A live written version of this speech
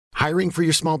Hiring for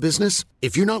your small business?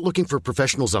 If you're not looking for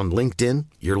professionals on LinkedIn,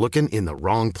 you're looking in the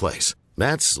wrong place.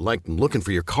 That's like looking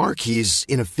for your car keys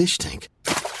in a fish tank.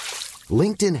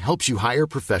 LinkedIn helps you hire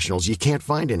professionals you can't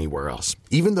find anywhere else,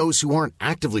 even those who aren't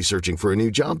actively searching for a new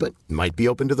job but might be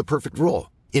open to the perfect role.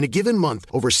 In a given month,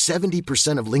 over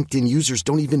 70% of LinkedIn users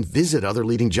don't even visit other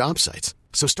leading job sites.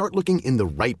 So start looking in the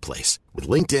right place. With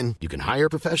LinkedIn, you can hire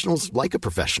professionals like a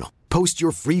professional. Post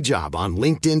your free job on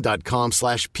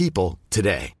linkedin.com/people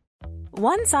today.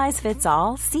 One size fits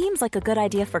all seems like a good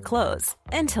idea for clothes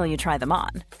until you try them on.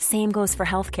 Same goes for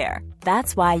healthcare.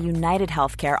 That's why United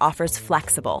Healthcare offers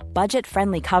flexible,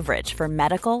 budget-friendly coverage for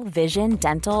medical, vision,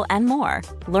 dental, and more.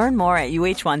 Learn more at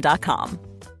uh1.com.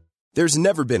 There's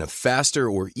never been a faster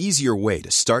or easier way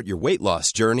to start your weight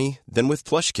loss journey than with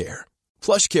PlushCare.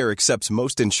 PlushCare accepts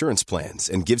most insurance plans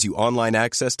and gives you online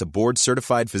access to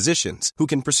board-certified physicians who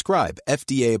can prescribe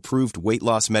FDA-approved weight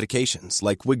loss medications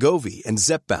like Wegovy and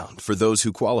Zepbound for those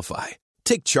who qualify.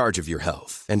 Take charge of your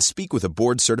health and speak with a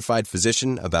board-certified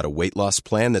physician about a weight loss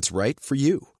plan that's right for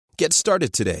you. Get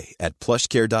started today at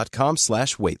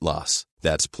plushcare.com/weight loss.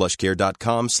 That's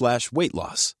plushcare.com/weight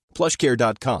loss.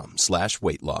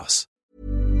 plushcare.com/weight loss.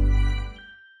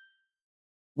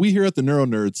 We here at the Neuro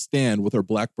Nerds stand with our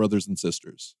Black brothers and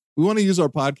sisters. We want to use our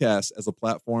podcast as a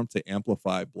platform to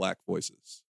amplify Black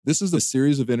voices. This is a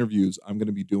series of interviews I'm going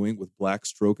to be doing with Black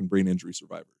stroke and brain injury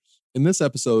survivors. In this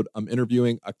episode, I'm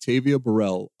interviewing Octavia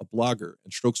Burrell, a blogger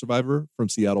and stroke survivor from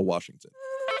Seattle, Washington.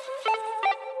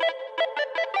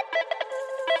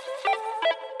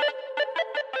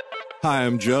 Hi,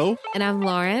 I'm Joe. And I'm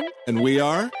Lauren. And we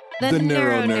are the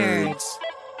Neuro Nerds.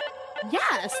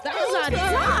 Yes, that was on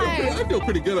time. I feel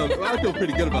pretty good about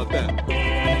that.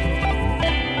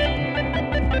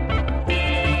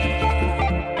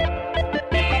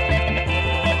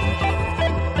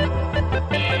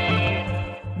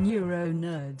 Neuro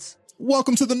Nerds.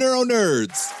 Welcome to the Neuro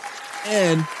Nerds.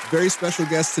 And very special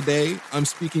guest today, I'm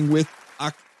speaking with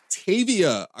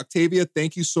Octavia. Octavia,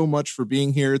 thank you so much for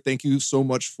being here. Thank you so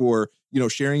much for,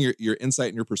 sharing your insight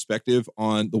and your perspective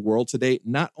on the world today,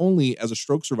 not only as a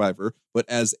stroke survivor, but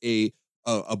as a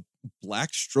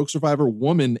Black stroke survivor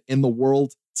woman in the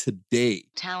world today.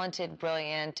 Talented,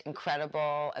 brilliant,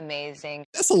 incredible, amazing.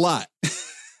 That's a lot.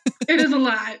 It is a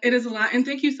lot. It is a lot. And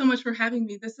thank you so much for having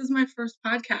me. This is my first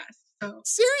podcast. So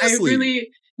seriously?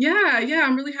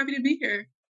 I'm really happy to be here.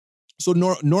 So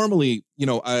normally,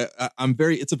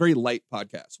 it's a very light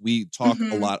podcast. We talk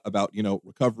a lot about,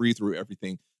 recovery through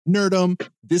everything. Nerdum.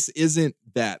 This isn't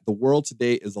that. The world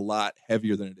today is a lot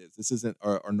heavier than it is. This isn't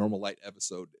our normal light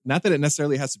episode. Not that it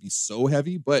necessarily has to be so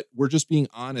heavy, but we're just being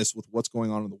honest with what's going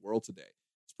on in the world today.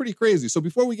 It's pretty crazy. So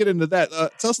before we get into that,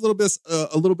 tell us a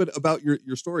little bit about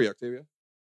your story, Octavia.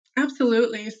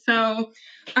 Absolutely. So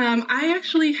I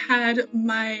actually had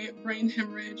my brain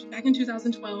hemorrhage back in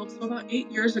 2012, so about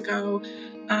 8 years ago,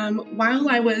 while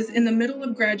I was in the middle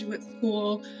of graduate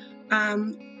school.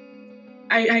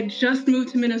 I just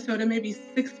moved to Minnesota maybe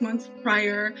 6 months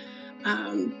prior.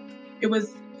 It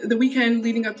was the weekend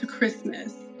leading up to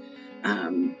Christmas.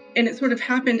 And it sort of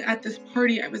happened at this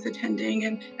party I was attending,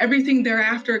 and everything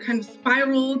thereafter kind of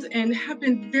spiraled and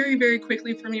happened very, very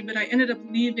quickly for me. But I ended up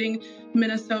leaving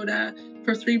Minnesota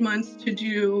for 3 months to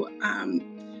do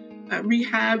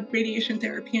rehab, radiation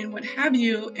therapy, and what have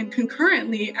you. And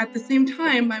concurrently, at the same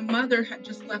time, my mother had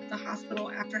just left the hospital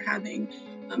after having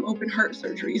open heart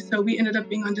surgery. So we ended up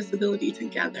being on disability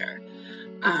together.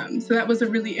 So that was a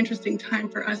really interesting time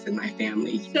for us and my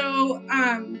family. So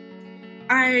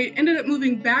I ended up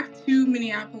moving back to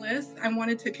Minneapolis. I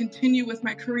wanted to continue with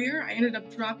my career. I ended up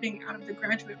dropping out of the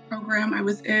graduate program I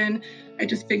was in. I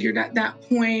just figured at that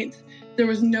point, there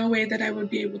was no way that I would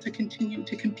be able to continue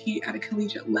to compete at a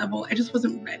collegiate level. I just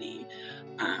wasn't ready.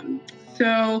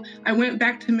 So I went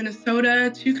back to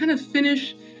Minnesota to kind of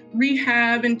finish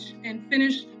rehab and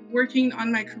finish working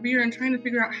on my career and trying to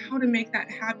figure out how to make that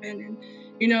happen. And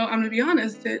I'm going to be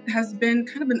honest, it has been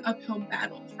kind of an uphill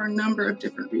battle for a number of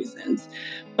different reasons.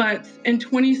 But in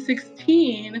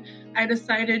 2016, I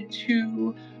decided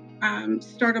to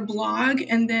start a blog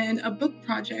and then a book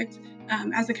project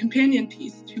as a companion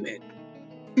piece to it.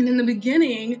 And in the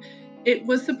beginning, it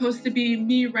was supposed to be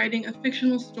me writing a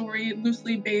fictional story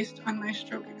loosely based on my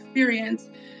stroke experience.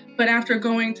 But after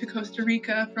going to Costa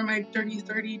Rica for my Dirty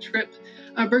 30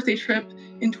 birthday trip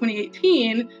in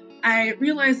 2018, I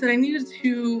realized that I needed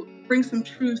to bring some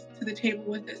truth to the table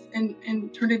with this and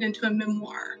turn it into a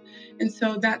memoir. And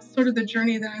so that's sort of the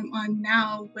journey that I'm on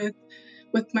now with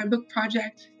my book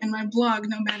project and my blog,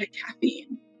 Nomadic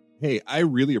Caffeine. Hey, I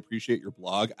really appreciate your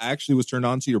blog. I actually was turned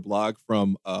on to your blog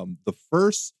from the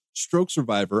first stroke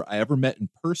survivor I ever met in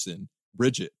person,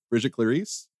 Bridget. Bridget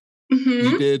Clarice. You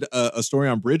Mm-hmm. did a story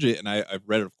on Bridget, and I've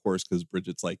read it, of course, because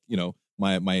Bridget's like,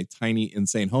 my tiny,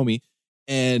 insane homie.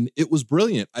 And it was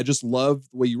brilliant. I just loved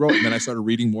the way you wrote. And then I started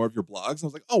reading more of your blogs. And I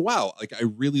was like, oh, wow. Like, I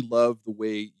really love the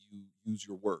way you use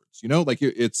your words. Like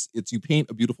it's you paint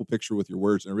a beautiful picture with your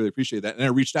words. And I really appreciate that. And I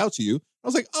reached out to you. I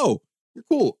was like, oh, you're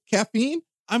cool. Caffeine?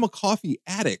 I'm a coffee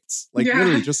addict. Like,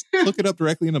 literally, just hook it up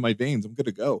directly into my veins. I'm good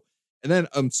to go. And then,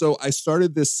 so I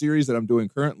started this series that I'm doing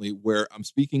currently where I'm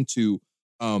speaking to,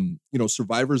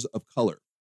 survivors of color,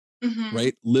 Mm-hmm.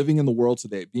 right? Living in the world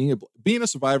today, being a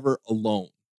survivor alone,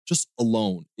 just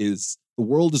alone the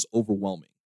world is overwhelming.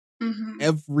 Mm-hmm.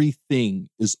 Everything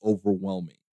is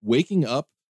overwhelming. Waking up,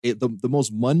 the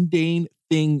most mundane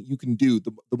thing you can do,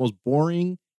 the most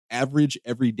boring, average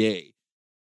every day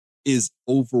is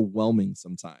overwhelming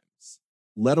sometimes,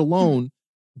 let alone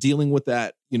dealing with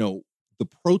that, the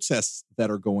protests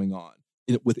that are going on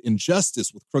with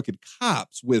injustice, with crooked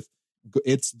cops,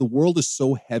 the world is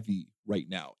so heavy right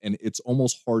now and it's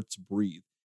almost hard to breathe.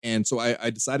 And so I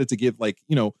decided to give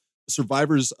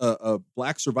survivors,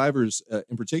 Black survivors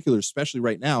in particular, especially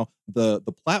right now, the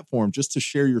platform just to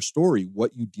share your story,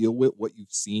 what you deal with, what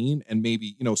you've seen, and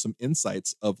maybe, some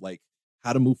insights of like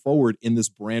how to move forward in this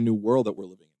brand new world that we're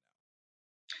living in.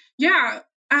 Yeah.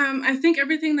 I think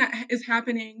everything that is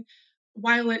happening,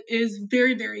 while it is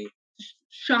very, very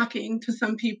shocking to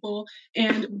some people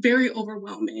and very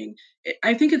overwhelming,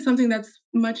 I think it's something that's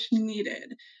much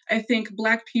needed. I think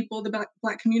Black people, the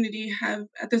Black community, have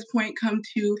at this point come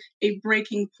to a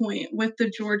breaking point with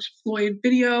the George Floyd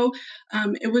video.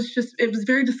 It was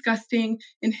very disgusting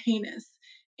and heinous.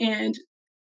 And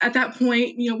at that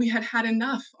point, we had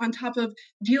enough, on top of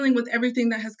dealing with everything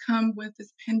that has come with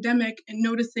this pandemic and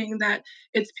noticing that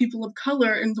it's people of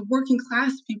color and the working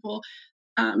class people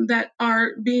that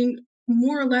are being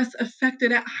more or less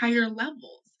affected at higher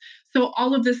levels. So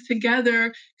all of this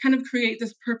together kind of create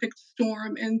this perfect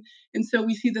storm. And so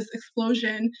we see this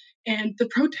explosion and the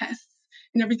protests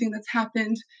and everything that's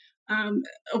happened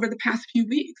over the past few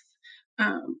weeks.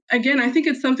 Again, I think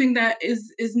it's something that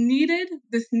is needed.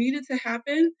 This needed to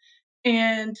happen.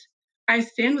 And I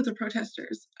stand with the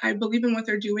protesters. I believe in what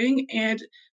they're doing. And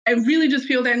I really just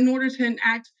feel that in order to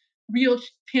enact real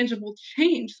tangible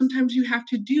change, sometimes you have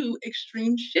to do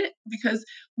extreme shit, because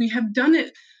we have done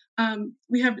it.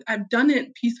 I've done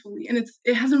it peacefully, and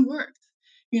it hasn't worked.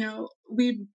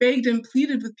 We've begged and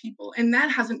pleaded with people, and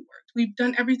that hasn't worked. We've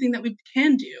done everything that we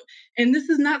can do, and this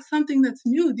is not something that's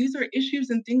new. These are issues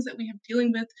and things that we have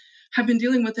been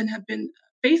dealing with, and have been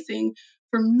facing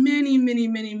for many, many,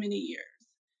 many, many years.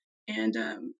 And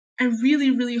I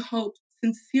really, really hope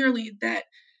sincerely that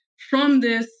from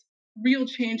this, real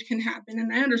change can happen.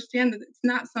 And I understand that it's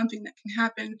not something that can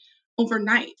happen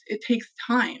overnight. It takes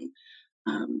time.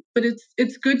 But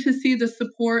it's good to see the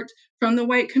support from the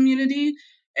white community.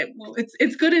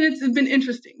 It's good, and it's been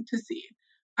interesting to see.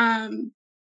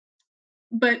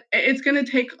 But it's going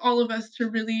to take all of us to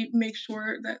really make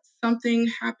sure that something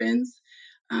happens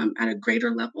at a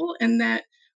greater level, and that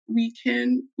we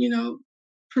can,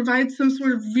 provide some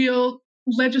sort of real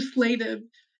legislative,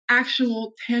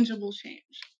 actual, tangible change.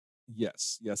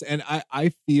 Yes. And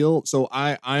I feel so.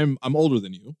 I'm older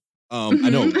than you. Mm-hmm. I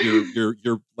know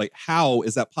you're like, how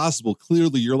is that possible?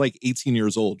 Clearly, you're like 18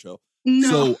 years old, Joe.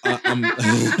 No.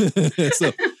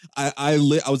 So I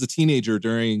was a teenager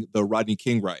during the Rodney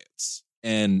King riots,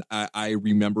 and I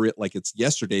remember it like it's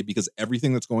yesterday, because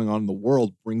everything that's going on in the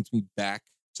world brings me back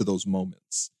to those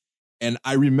moments. And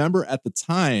I remember at the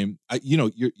time,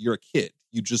 you're a kid,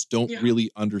 you just don't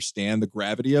really understand the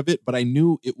gravity of it, but I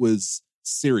knew it was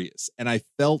serious, and I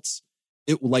felt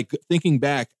it, like, thinking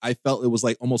back, I felt it was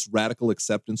like almost radical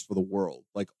acceptance for the world.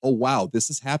 Like, oh wow,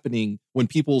 this is happening when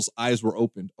people's eyes were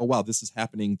opened. Oh wow, this is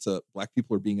happening to Black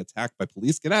people are being attacked by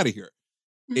police. Get out of here.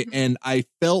 Mm-hmm. And I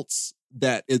felt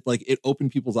that it opened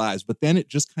people's eyes, but then it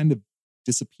just kind of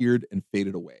disappeared and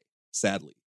faded away.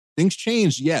 Sadly, things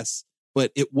changed, yes,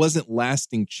 but it wasn't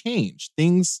lasting change.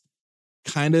 Things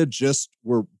kind of just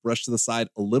were brushed to the side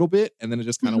a little bit, and then it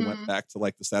just kind of went back to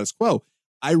like the status quo.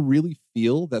 I really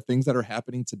feel that things that are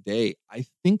happening today, I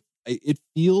think it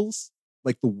feels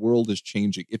like the world is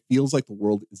changing. It feels like the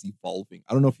world is evolving.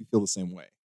 I don't know if you feel the same way.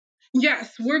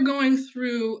 Yes, we're going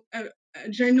through a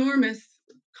ginormous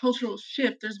cultural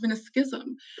shift. There's been a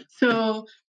schism. So,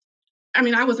 I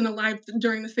mean, I wasn't alive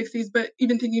during the 60s, but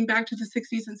even thinking back to the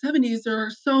 60s and 70s, there are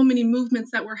so many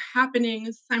movements that were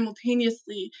happening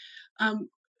simultaneously.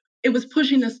 It was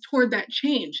pushing us toward that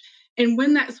change. And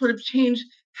when that sort of change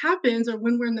happens, or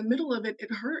when we're in the middle of it, it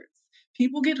hurts.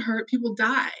 People get hurt, people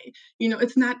die.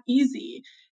 It's not easy.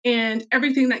 And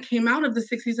everything that came out of the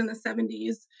 60s and the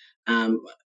 70s,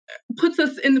 puts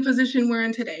us in the position we're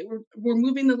in today. We're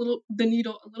moving the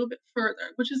needle a little bit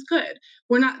further, which is good.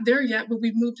 We're not there yet, but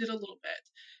we've moved it a little bit.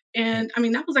 And I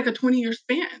mean, that was like a 20-year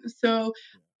span. So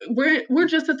we're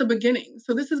just at the beginning.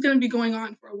 So this is going to be going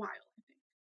on for a while, I think.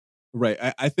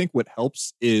 Right. I think what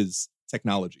helps is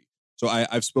technology. So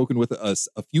I've spoken with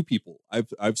a few people.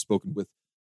 I've spoken with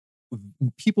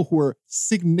people who are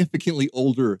significantly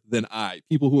older than I,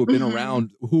 people who have been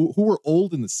around, who were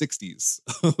old in the 60s.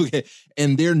 Okay.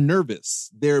 And they're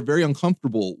nervous. They're very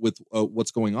uncomfortable with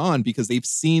what's going on because they've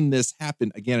seen this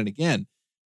happen again and again.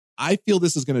 I feel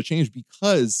this is going to change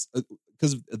because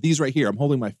of these right here. I'm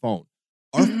holding my phone.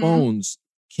 Our phones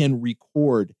can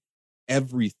record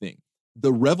everything.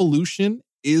 The revolution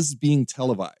is being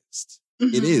televised.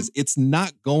 It is. It's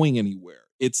not going anywhere.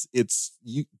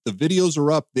 The videos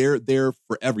are up. They're there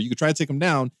forever. You could try to take them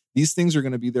down. These things are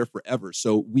going to be there forever.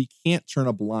 So we can't turn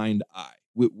a blind eye.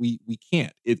 We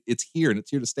can't. It's here and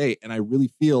it's here to stay. And I really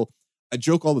feel, I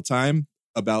joke all the time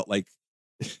about like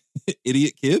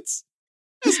idiot kids.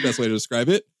 That's the best way to describe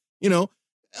it. You know,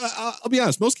 I'll be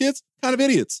honest. Most kids, kind of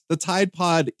idiots. The Tide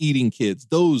Pod eating kids,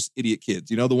 those idiot kids,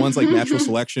 you know, the ones like natural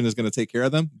selection is going to take care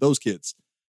of them. Those kids.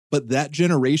 But that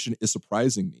generation is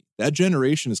surprising me. That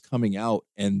generation is coming out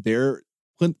and they're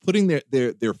putting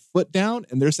their foot down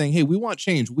and they're saying, hey, we want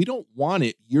change. We don't want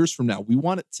it years from now. We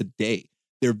want it today.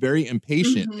 They're very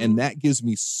impatient. And that gives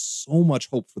me so much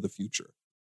hope for the future.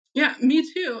 Yeah, me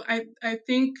too. I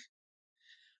think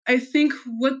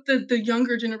what the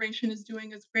younger generation is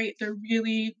doing is great. They're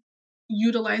really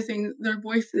utilizing their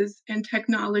voices and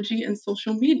technology and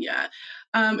social media.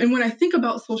 And when I think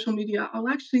about social media, I'll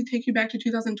actually take you back to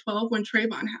 2012 when Trayvon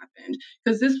happened,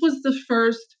 because this was the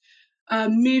first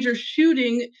major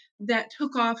shooting that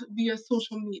took off via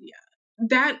social media.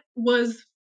 That was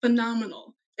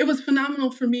phenomenal. It was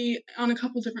phenomenal for me on a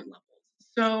couple different levels.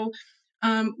 So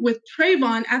with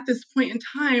Trayvon, at this point in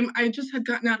time, I just had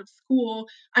gotten out of school.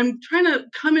 I'm trying to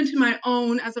come into my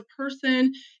own as a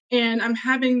person, and I'm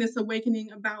having this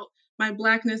awakening about my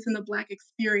Blackness and the Black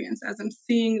experience as I'm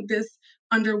seeing this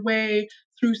underway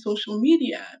through social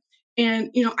media. And,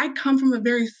 you know, I come from a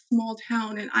very small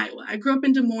town in Iowa. I grew up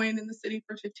in Des Moines in the city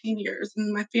for 15 years,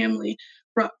 and my family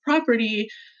brought property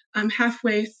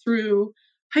halfway through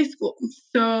high school.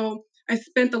 So I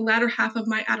spent the latter half of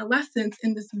my adolescence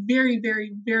in this very,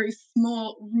 very, very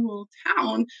small rural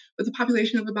town with a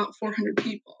population of about 400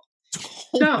 people.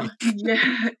 So,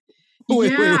 yeah.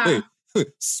 Wait.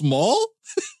 Small?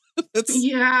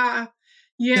 Yeah.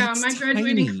 That's My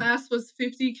graduating tiny. class was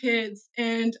 50 kids,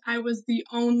 and I was the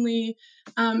only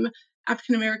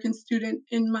African-American student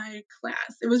in my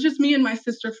class. It was just me and my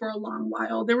sister for a long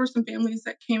while. There were some families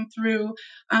that came through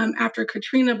after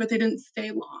Katrina, but they didn't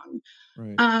stay long.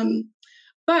 Right.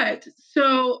 But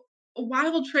so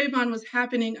while Trayvon was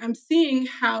happening, I'm seeing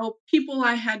how people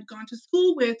I had gone to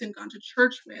school with and gone to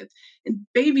church with and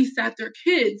babysat their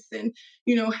kids and,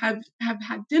 you know, have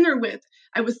had dinner with,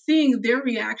 I was seeing their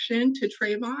reaction to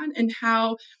Trayvon and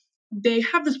how they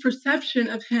have this perception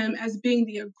of him as being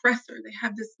the aggressor. They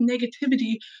have this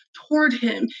negativity toward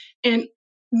him. And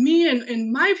me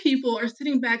and my people are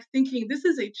sitting back thinking, this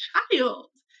is a child.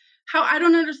 How I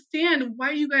don't understand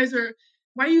why you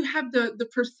have the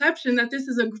perception that this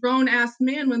is a grown ass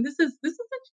man when this is a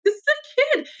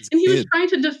kid. And he was trying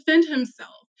to defend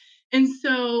himself. And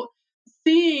so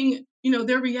seeing, you know,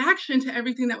 their reaction to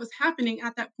everything that was happening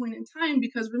at that point in time,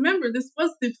 because remember, this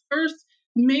was the first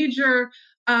major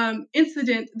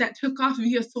incident that took off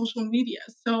via social media.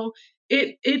 So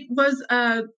it was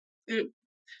a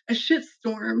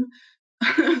shitstorm,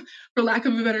 for lack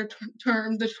of a better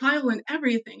term, the trial and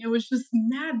everything. It was just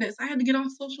madness. I had to get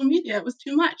off social media. It was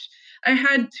too much. I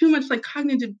had too much like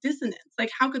cognitive dissonance.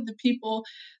 Like, how could the people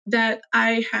that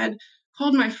I had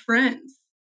called my friends,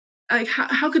 like,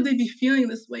 how could they be feeling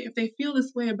this way? If they feel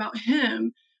this way about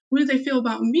him, what do they feel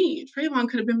about me? Trayvon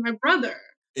could have been my brother.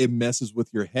 It messes with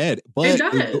your head. But it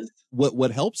does.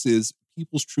 What helps is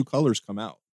people's true colors come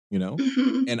out, you know?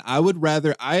 And I would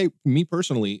rather, me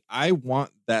personally, I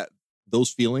want those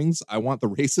feelings. I want the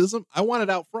racism. I want it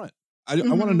out front. I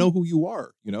want to know who you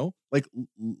are, you know, like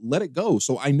let it go.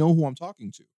 So I know who I'm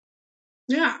talking to.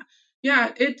 Yeah.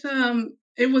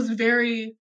 It was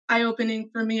very eye-opening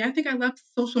for me. I think I left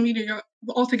social media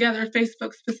altogether,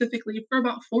 Facebook specifically, for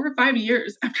about 4 or 5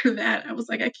 years after that. I was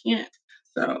like, I can't.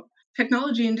 So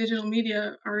technology and digital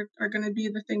media are going to be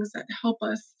the things that help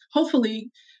us hopefully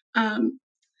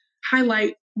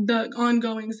highlight the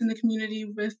ongoings in the community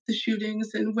with the shootings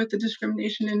and with the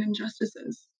discrimination and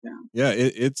injustices. Yeah,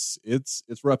 it's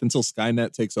rough until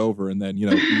Skynet takes over, and then, you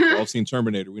know, we've all seen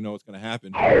Terminator. We know what's going to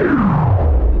happen.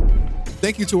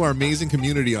 Thank you to our amazing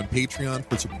community on Patreon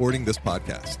for supporting this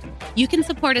podcast. You can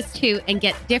support us too and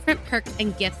get different perks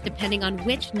and gifts depending on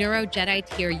which Neuro Jedi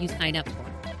tier you sign up for.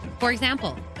 For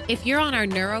example, if you're on our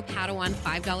Neuro Padawan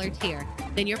 $5 tier,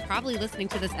 then you're probably listening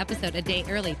to this episode a day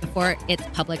early before its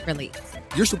public release.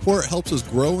 Your support helps us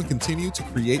grow and continue to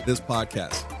create this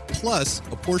podcast. Plus,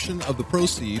 a portion of the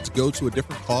proceeds go to a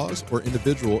different cause or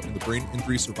individual in the brain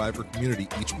injury survivor community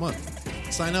each month.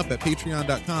 Sign up at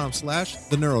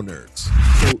patreon.com/theneuronerds.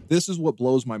 So this is what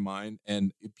blows my mind,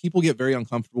 and people get very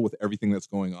uncomfortable with everything that's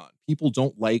going on. People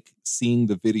don't like seeing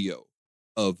the video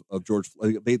of George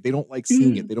Floyd. They don't like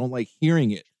seeing it. They don't like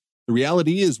hearing it. The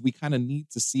reality is we kind of need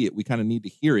to see it. We kind of need to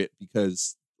hear it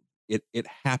because it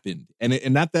happened.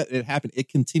 And not that it happened, it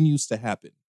continues to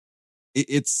happen.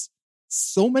 It's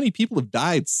so many people have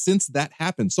died since that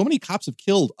happened. So many cops have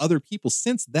killed other people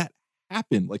since that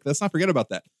happened. Like, let's not forget about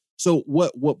that. So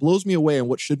what blows me away and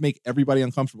what should make everybody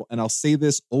uncomfortable, and I'll say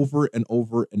this over and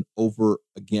over and over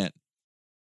again,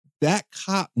 that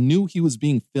cop knew he was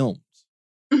being filmed.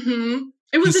 Mm-hmm.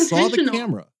 It was intentional. He saw the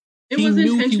camera. He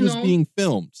knew he was being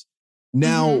filmed.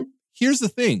 Now, here's the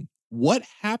thing. What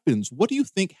happens? What do you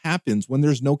think happens when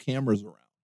there's no cameras around?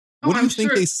 What do you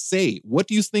think they say? What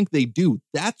do you think they do?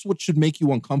 That's what should make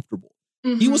you uncomfortable.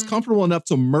 He was comfortable enough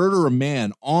to murder a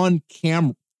man on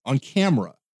camera.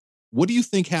 What do you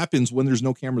think happens when there's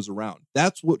no cameras around?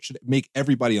 That's what should make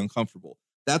everybody uncomfortable.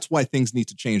 That's why things need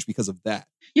to change because of that.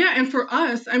 Yeah, and for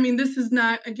us, I mean, this is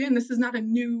not a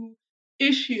new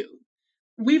issue.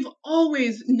 We've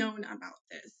always known about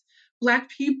this. Black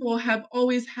people have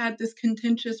always had this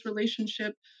contentious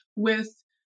relationship with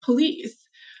police.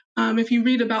 If you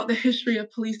read about the history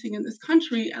of policing in this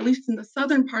country, at least in the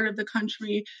southern part of the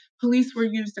country, police were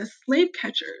used as slave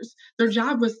catchers. Their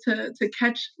job was to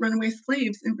catch runaway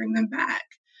slaves and bring them back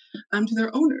to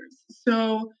their owners.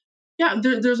 So, yeah,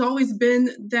 there's always been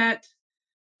that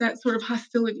sort of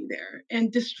hostility there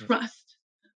and distrust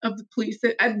of the police.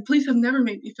 Police have never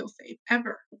made me feel safe,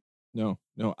 ever. No.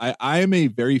 I am a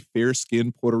very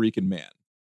fair-skinned Puerto Rican man,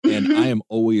 and I am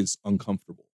always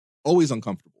uncomfortable. Always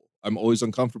uncomfortable. I'm always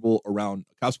uncomfortable around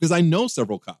cops because I know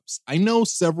several cops. I know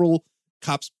several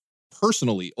cops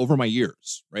personally over my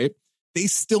years, right? They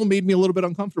still made me a little bit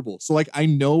uncomfortable. So like, I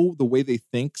know the way they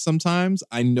think sometimes.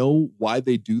 I know why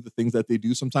they do the things that they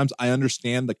do sometimes. I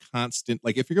understand the constant,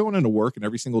 like if you're going into work and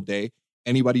every single day,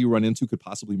 anybody you run into could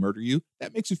possibly murder you,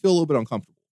 that makes you feel a little bit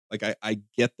uncomfortable. Like I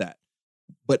get that.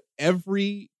 But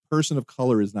every person of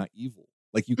color is not evil.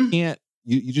 Like you can't,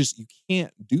 you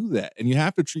can't do that. And you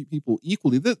have to treat people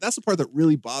equally. That's the part that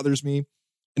really bothers me.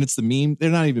 And it's the meme. They're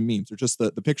not even memes. They're just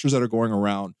the pictures that are going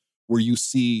around where you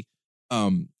see,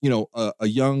 a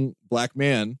young black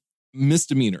man,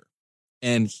 misdemeanor,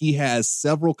 and he has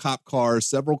several cop cars,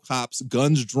 several cops,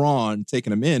 guns drawn,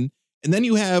 taking him in. And then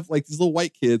you have like these little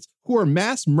white kids who are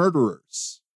mass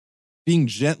murderers being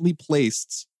gently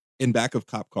placed in back of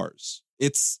cop cars.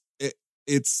 It's a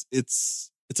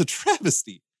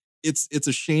travesty. It's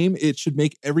a shame. It should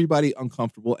make everybody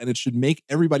uncomfortable, and it should make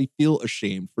everybody feel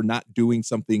ashamed for not doing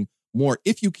something more.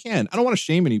 If you can, I don't want to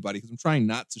shame anybody because I'm trying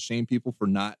not to shame people for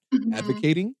not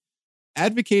advocating.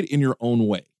 Advocate in your own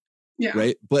way. Yeah.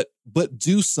 Right. But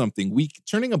do something.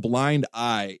 Turning a blind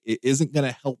eye, it isn't going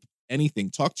to help anything.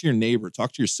 Talk to your neighbor,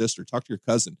 talk to your sister, talk to your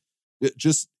cousin.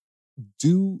 Just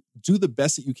do the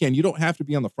best that you can. You don't have to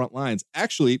be on the front lines.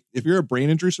 Actually, if you're a brain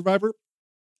injury survivor,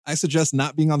 I suggest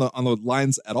not being on the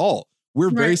lines at all.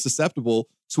 We're very susceptible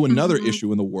to another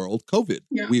issue in the world, COVID.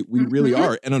 Yeah. We really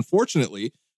are. And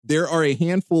unfortunately, there are a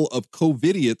handful of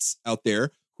COVIDiots out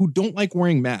there who don't like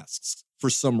wearing masks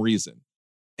for some reason.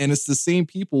 And it's the same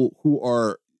people who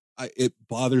are, it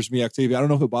bothers me, Octavia. I don't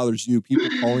know if it bothers you. People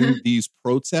calling these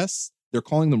protests, they're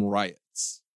calling them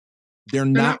riots. They're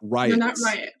not riots. They're not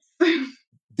riots.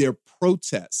 They're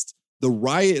protests. There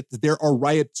are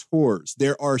rioters.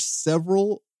 There are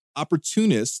several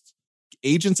opportunists,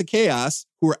 agents of chaos,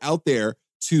 who are out there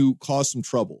to cause some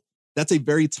trouble. That's a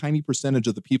very tiny percentage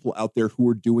of the people out there who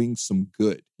are doing some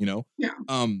good, Yeah.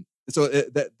 So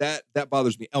that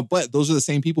bothers me. But those are the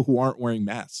same people who aren't wearing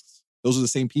masks. Those are the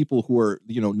same people who are,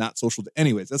 not social.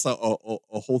 Anyways, that's a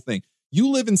whole thing. You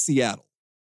live in Seattle.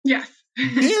 Yes.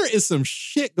 There is some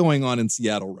shit going on in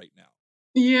Seattle right now.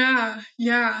 Yeah.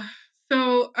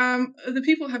 So the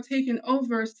people have taken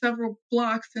over several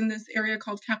blocks in this area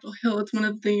called Capitol Hill. It's one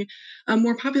of the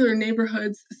more popular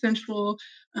neighborhoods central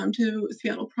to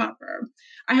Seattle proper.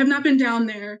 I have not been down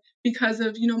there because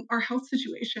of, our health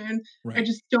situation. Right. I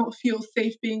just don't feel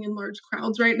safe being in large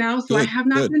crowds right now. So I have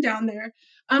not been down there.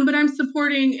 But I'm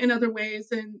supporting in other ways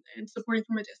and supporting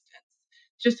from a distance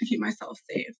just to keep myself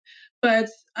safe. But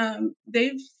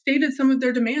they've stated some of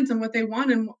their demands and what they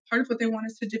want, and part of what they want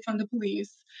is to defund the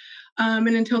police. And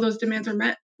until those demands are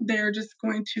met, they're just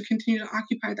going to continue to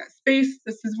occupy that space.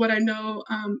 This is what I know.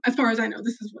 As far as I know,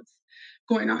 this is what's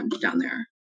going on down there.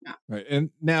 Yeah. Right.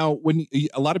 And now when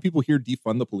a lot of people hear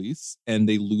defund the police and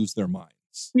they lose their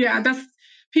minds. Yeah,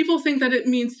 people think that it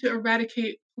means to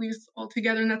eradicate police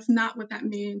altogether, and that's not what that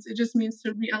means. It just means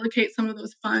to reallocate some of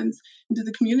those funds into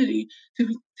the community,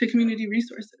 to community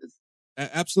resources.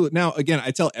 Absolutely. Now, again,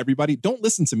 I tell everybody, don't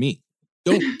listen to me.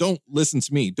 Don't listen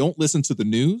to me. Don't listen to the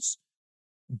news.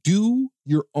 Do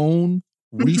your own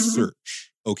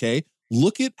research. Okay.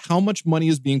 Look at how much money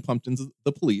is being pumped into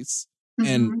the police.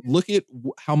 And look at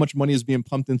how much money is being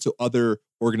pumped into other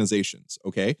organizations,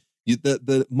 okay?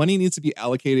 The money needs to be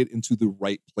allocated into the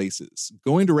right places.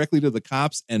 Going directly to the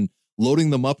cops and loading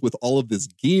them up with all of this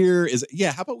gear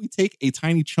how about we take a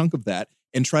tiny chunk of that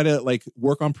and try to like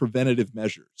work on preventative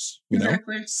measures, you know?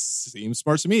 Seems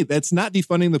smart to me. That's not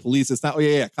defunding the police. It's not,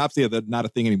 cops, they're not a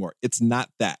thing anymore. It's not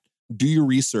that. Do your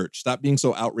research. Stop being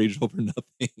so outraged over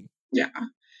nothing.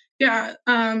 Yeah.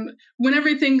 When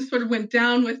everything sort of went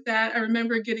down with that, I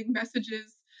remember getting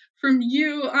messages from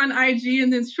you on IG.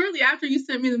 And then shortly after you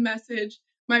sent me the message,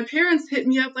 my parents hit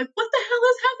me up like, what the hell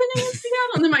is happening in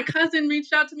Seattle? And then my cousin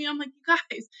reached out to me. I'm like, you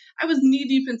guys, I was knee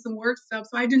deep in some work stuff.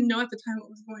 So I didn't know at the time what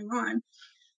was going on.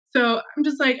 So I'm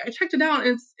just like, I checked it out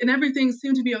and everything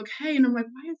seemed to be okay. And I'm like,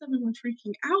 why is everyone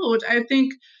freaking out? I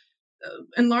think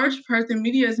in large part, the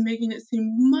media is making it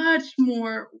seem much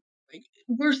more like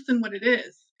worse than what it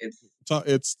is.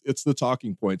 It's the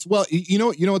talking points. Well, you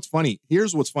know what's funny?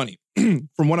 Here's what's funny.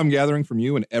 From what I'm gathering from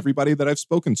you and everybody that I've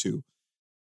spoken to,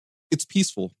 it's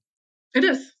peaceful. It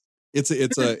is. It's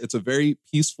a very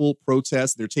peaceful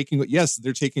protest. They're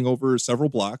taking over several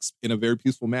blocks in a very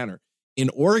peaceful manner.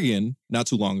 In Oregon, not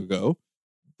too long ago,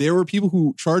 there were people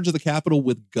who charged the Capitol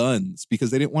with guns because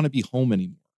they didn't want to be home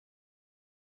anymore.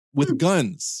 With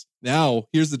guns. Now,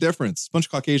 here's the difference. A bunch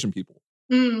of Caucasian people.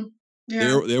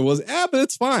 Yeah. There was, but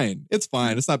it's fine. It's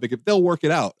fine. It's not big. They'll work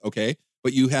it out. Okay.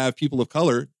 But you have people of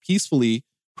color peacefully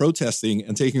protesting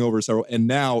and taking over several, and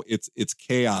now it's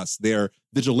chaos. They're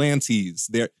vigilantes.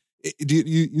 Do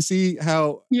you see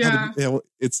how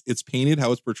it's painted,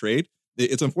 how it's portrayed?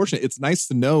 It's unfortunate. It's nice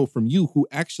to know from you who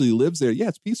actually lives there. Yeah,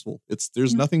 it's peaceful.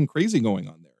 There's nothing crazy going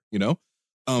on there, you know?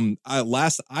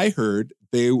 Last I heard,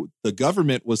 the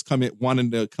government was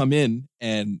wanting to come in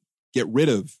and get rid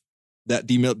of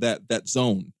that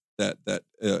zone that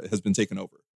has been taken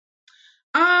over.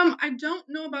 I don't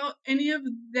know about any of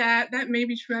that. That may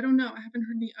be true. I don't know. I haven't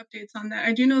heard any updates on that.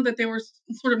 I do know that they were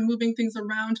sort of moving things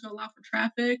around to allow for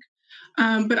traffic,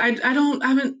 but I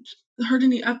haven't heard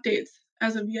any updates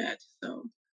as of yet. So,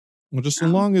 well, just so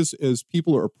long as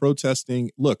people are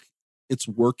protesting, look, it's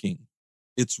working.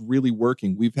 It's really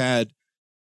working. We've had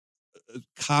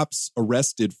cops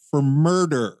arrested for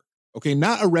murder. Okay,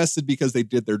 not arrested because they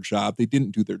did their job. They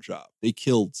didn't do their job. They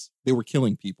were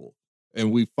killing people.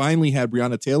 And we finally had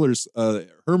Breonna Taylor's,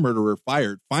 her murderer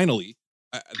fired. Finally,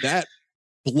 that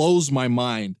blows my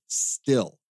mind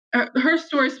still. Her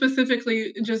story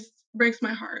specifically just breaks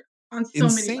my heart on so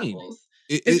many levels.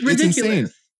 It's ridiculous. It's insane.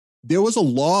 There was a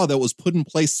law that was put in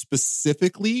place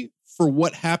specifically for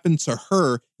what happened to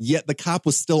her, yet the cop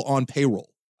was still on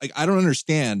payroll. Like, I don't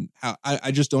understand how,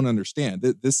 I just don't understand.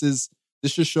 This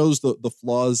just shows the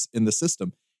flaws in the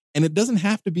system. And it doesn't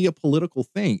have to be a political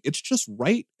thing. It's just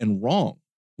right and wrong.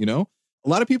 You know, a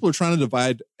lot of people are trying to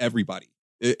divide everybody.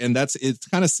 And it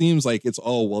kind of seems like it's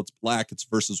black, it's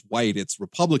versus white, it's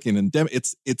Republican and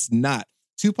it's not.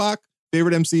 Tupac,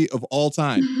 favorite MC of all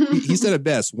time. He said it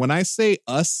best. When I say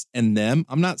us and them,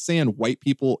 I'm not saying white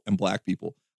people and black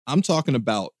people. I'm talking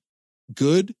about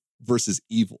good versus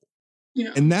evil.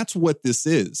 Yeah. And that's what this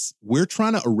is. We're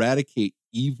trying to eradicate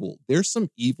evil. There's some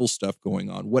evil stuff going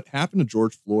on. What happened to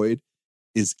George Floyd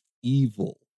is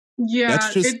evil. Yeah.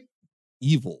 That's just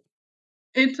evil.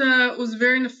 It was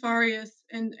very nefarious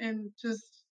and just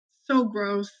so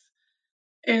gross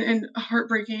and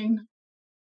heartbreaking.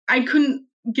 I couldn't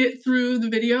get through the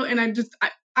video, and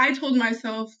I told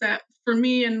myself that for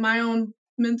me and my own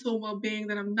mental well-being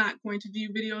that I'm not going to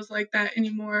view videos like that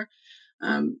anymore.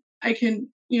 I can,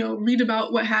 read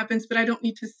about what happens, but I don't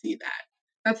need to see that.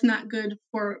 That's not good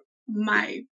for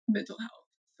my mental health.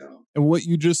 So, and what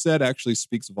you just said actually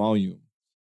speaks volume.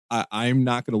 I'm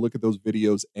not going to look at those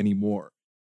videos anymore.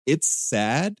 It's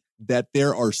sad that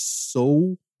there are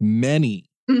so many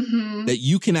that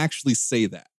you can actually say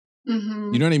that.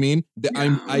 You know what I mean?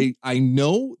 Yeah. I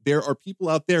know there are people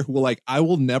out there who are like, I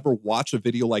will never watch a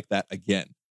video like that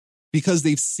again because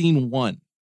they've seen one.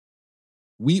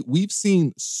 we've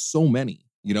seen so many,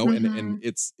 you know, and Mhm.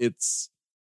 it's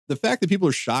the fact that people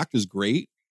are shocked is great,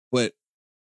 but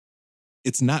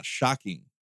it's not shocking.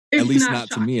 At It's least not not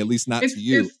to me, at shocking. least not to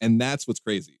you. It's And that's what's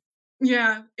crazy.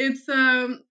 Yeah, it's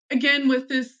again with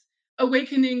this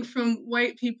awakening from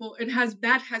white people,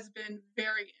 that has been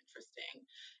very interesting.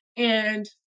 And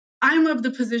I'm of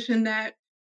the position that,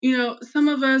 some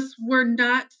of us we're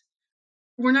not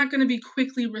going to be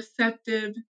quickly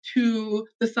receptive to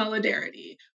the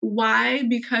solidarity. Why?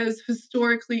 Because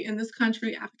historically in this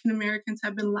country, African Americans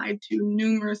have been lied to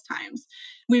numerous times.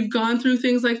 We've gone through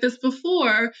things like this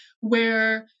before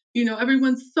where,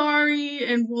 everyone's sorry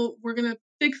and we're going to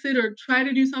fix it or try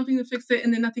to do something to fix it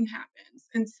and then nothing happens.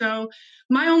 And so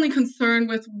my only concern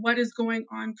with what is going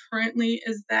on currently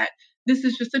is that this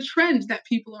is just a trend that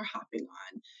people are hopping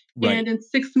on. Right. And in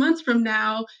 6 months from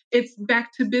now, it's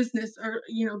back to business or,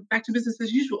 back to business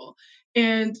as usual.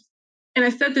 And I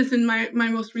said this in my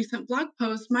most recent blog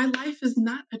post, my life is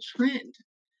not a trend.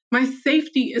 My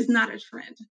safety is not a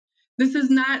trend. This is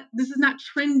not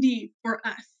trendy for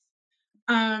us.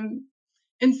 Um,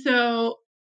 and so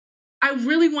I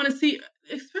really want to see,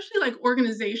 especially like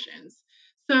organizations.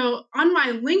 So on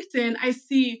my LinkedIn, I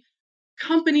see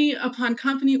company upon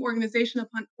company, organization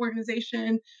upon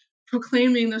organization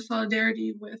proclaiming their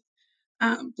solidarity with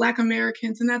Black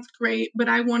Americans, and that's great. But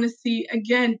I want to see,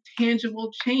 again,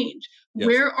 tangible change. Yes.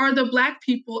 Where are the Black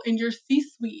people in your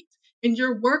C-suite, in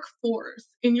your workforce,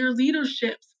 in your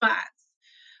leadership spots?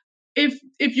 If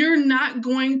you're not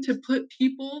going to put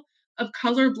people of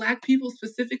color, Black people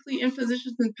specifically, in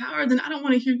positions of power, then I don't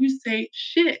want to hear you say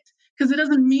shit because it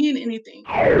doesn't mean anything.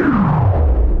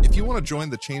 If you want to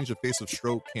join the Change the Face of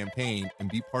Stroke campaign and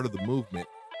be part of the movement,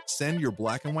 send your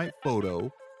black and white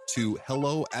photo to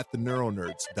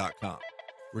hello@theneuronerds.com.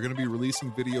 We're going to be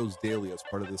releasing videos daily as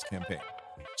part of this campaign.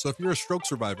 So if you're a stroke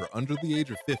survivor under the age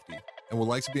of 50 and would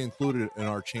like to be included in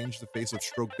our Change the Face of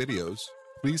Stroke videos,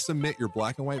 please submit your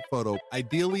black and white photo,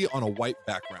 ideally on a white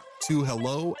background, to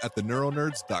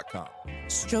hello@theneuronerds.com.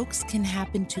 Strokes can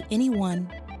happen to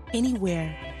anyone,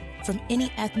 anywhere, from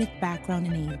any ethnic background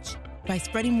and age. By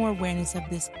spreading more awareness of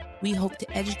this, we hope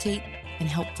to educate and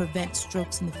help prevent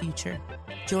strokes in the future.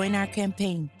 Join our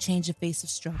campaign, Change the Face of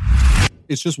Stroke.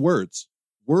 It's just words.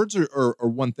 Words are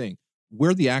one thing.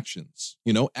 We're the actions.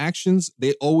 Actions,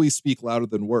 they always speak louder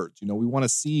than words. We want to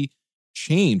see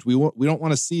change. We don't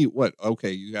want to see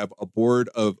you have a board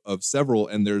of several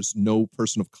and there's no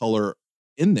person of color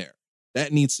in there.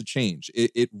 That needs to change.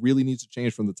 It really needs to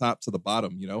change from the top to the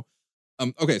bottom,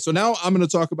 Okay, so now I'm going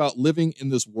to talk about living in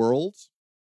this world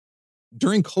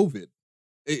during COVID.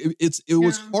 It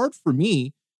was hard for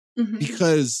me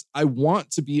because I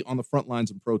want to be on the front lines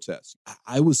and protest.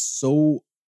 I was so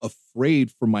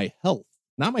afraid for my health,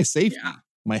 not my safety,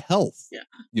 my health,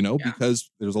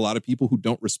 because there's a lot of people who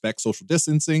don't respect social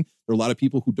distancing. There are a lot of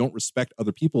people who don't respect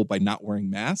other people by not wearing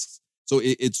masks. So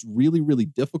it's really, really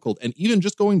difficult. And even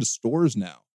just going to stores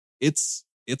now, it's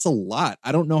a lot.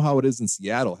 I don't know how it is in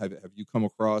Seattle. Have you come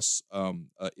across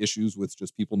issues with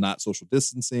just people not social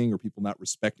distancing or people not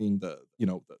respecting the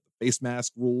face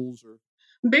mask rules? Or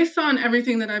based on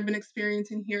everything that I've been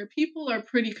experiencing here, people are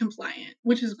pretty compliant,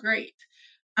 which is great.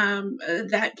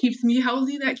 That keeps me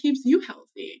healthy. That keeps you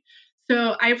healthy.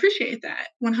 So I appreciate that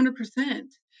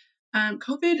 100%.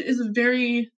 COVID is a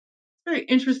very, very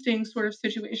interesting sort of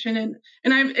situation,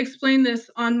 and I've explained this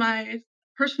on my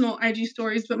personal IG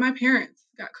stories. But my parents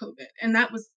got COVID, and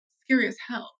that was scary as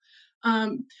hell.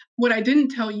 What I didn't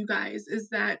tell you guys is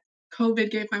that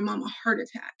COVID gave my mom a heart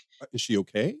attack. Is she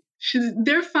okay?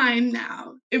 They're fine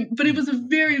now, but it was a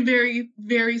very, very,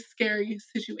 very scary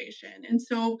situation. And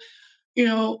so,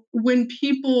 when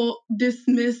people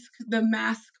dismiss the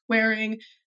mask wearing,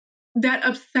 that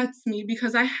upsets me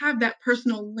because I have that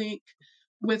personal link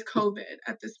with COVID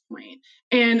at this point.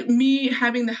 And me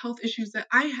having the health issues that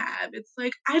I have, it's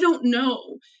like, I don't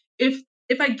know if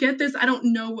I get this, I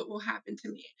don't know what will happen to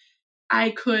me.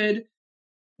 I could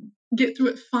get through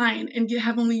it fine and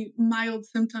have only mild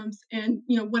symptoms and,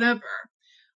 whatever.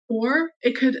 Or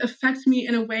it could affect me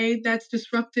in a way that's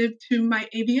disruptive to my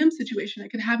AVM situation. I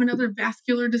could have another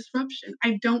vascular disruption.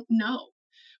 I don't know.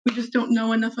 We just don't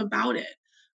know enough about it.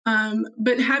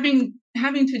 But having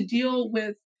to deal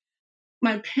with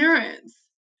my parents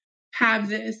have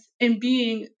this and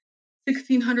being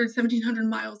 1,600, 1,700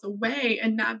 miles away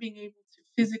and not being able to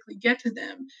physically get to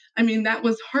them, I mean, that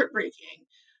was heartbreaking.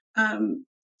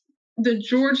 The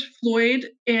George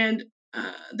Floyd and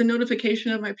the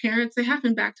notification of my parents, they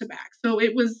happened back to back. So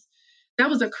that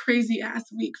was a crazy ass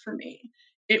week for me.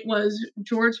 It was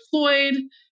George Floyd,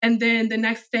 and then the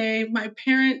next day, my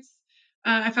parents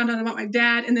I found out about my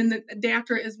dad. And then the day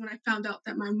after is when I found out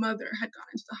that my mother had gone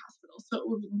into the hospital. So it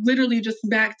was literally just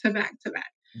back to back to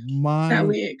back that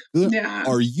week. Yeah.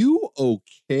 Are you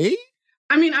okay?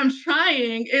 I mean, I'm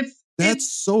trying.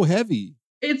 That's so heavy.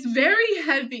 It's very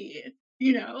heavy.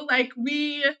 You know, like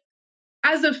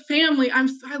as a family, I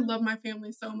love my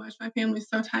family so much. My family's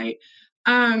so tight.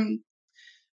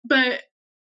 But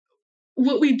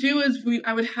what we do is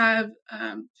I would have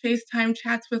FaceTime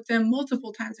chats with them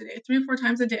multiple times a day, 3 or 4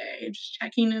 times a day, just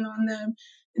checking in on them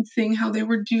and seeing how they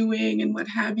were doing and what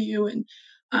have you. And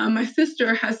my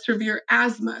sister has severe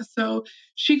asthma, so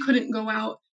she couldn't go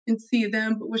out and see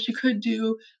them. But what she could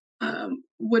do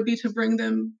would be to bring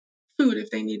them food if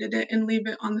they needed it and leave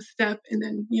it on the step and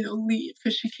then, leave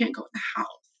because she can't go in the house.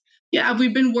 Yeah,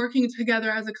 we've been working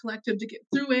together as a collective to get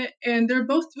through it, and they're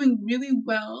both doing really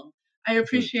well. I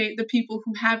appreciate the people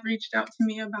who have reached out to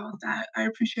me about that. I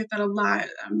appreciate that a lot.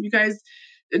 You guys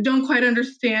don't quite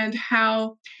understand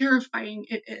how terrifying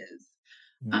it is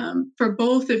for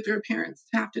both of your parents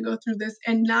to have to go through this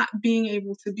and not being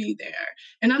able to be there.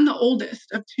 And I'm the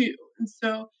oldest of 2. And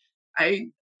so I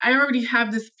already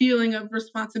have this feeling of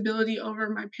responsibility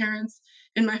over my parents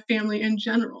and my family in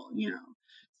general,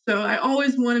 So I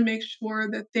always want to make sure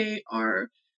that they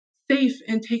are safe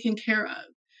and taken care of.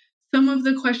 Some of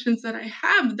the questions that I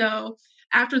have, though,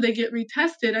 after they get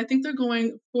retested, I think they're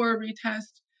going for a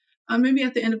retest maybe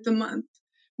at the end of the month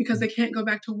because they can't go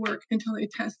back to work until they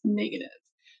test negative.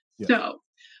 Yeah. So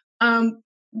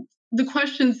the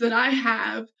questions that I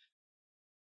have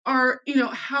are,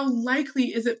 how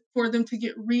likely is it for them to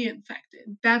get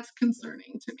reinfected? That's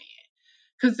concerning to me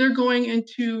because they're going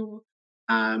into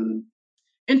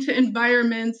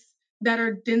environments that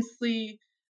are densely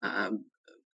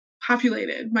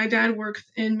populated. My dad works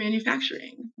in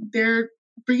manufacturing. They're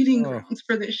breeding grounds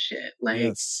for this shit.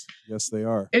 Yes, they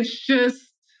are. It's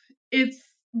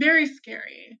very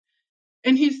scary.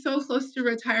 And he's so close to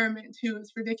retirement too.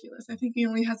 It's ridiculous. I think he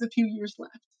only has a few years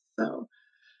left. So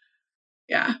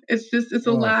yeah, it's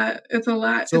a lot. It's a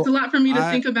lot. So it's a lot for me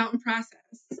to think about and process.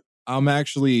 I'm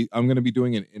going to be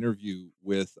doing an interview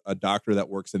with a doctor that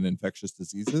works in infectious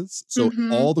diseases. So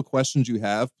all the questions you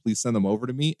have, please send them over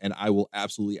to me and I will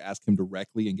absolutely ask him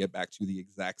directly and get back to you the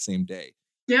exact same day.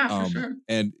 Yeah, for sure.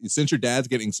 And since your dad's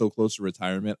getting so close to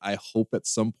retirement, I hope at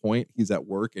some point he's at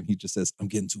work and he just says, I'm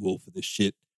getting too old for this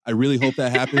shit. I really hope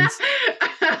that happens.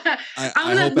 My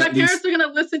parents are going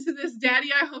to listen to this.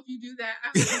 Daddy, I hope you do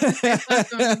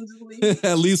that.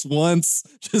 At least once.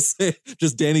 Just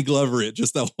Danny Glover it,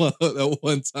 just that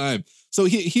one time. So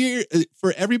here,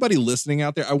 for everybody listening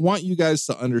out there, I want you guys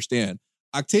to understand,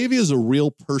 Octavia is a real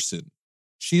person.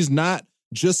 She's not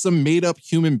just some made up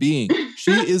human being.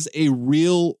 She is a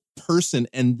real person.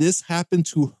 And this happened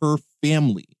to her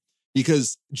family.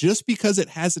 Because just because it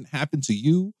hasn't happened to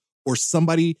you or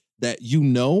somebody that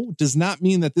does not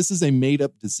mean that this is a made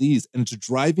up disease. And it's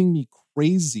driving me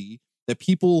crazy that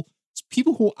people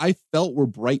who I felt were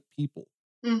bright people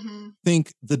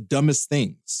think the dumbest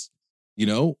things,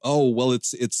 oh, well,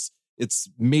 it's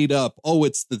made up. Oh,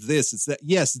 it's this, it's that.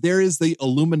 Yes, there is the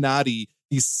Illuminati,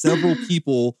 these several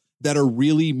people that are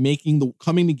really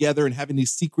coming together and having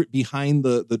these secret behind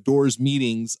the doors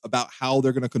meetings about how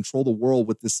they're going to control the world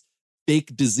with this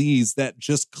fake disease that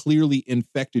just clearly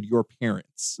infected your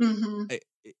parents.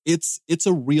 It's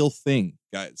a real thing,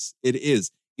 guys. It is.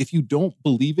 If you don't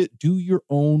believe it, do your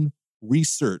own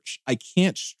research. I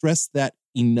can't stress that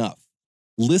enough.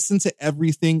 Listen to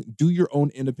everything, do your own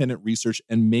independent research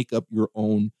and make up your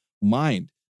own mind.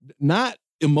 Not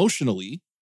emotionally.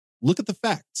 Look at the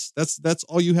facts. That's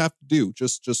all you have to do.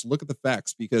 Just look at the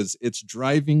facts because it's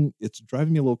driving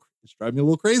me a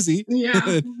little crazy.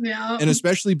 Yeah. And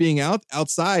especially being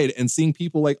outside and seeing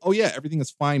people like, oh yeah, everything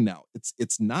is fine now.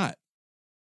 It's not.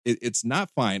 It's not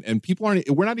fine. And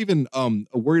we're not even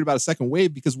worried about a second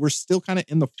wave because we're still kind of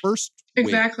in the first wave.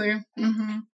 Exactly.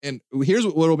 And here's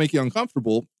what will make you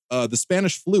uncomfortable. The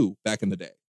Spanish flu back in the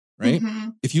day, right?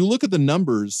 If you look at the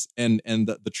numbers and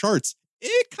the charts,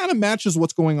 it kind of matches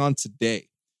what's going on today.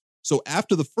 So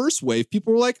after the first wave,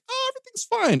 people were like, oh, everything's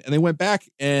fine. And they went back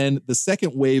and the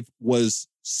second wave was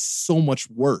so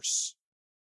much worse.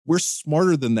 We're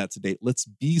smarter than that today. Let's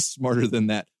be smarter than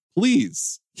that,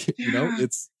 please.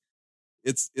 It's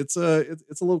a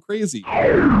little crazy.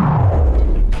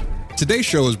 Today's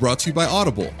show is brought to you by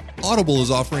Audible. Audible is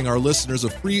offering our listeners a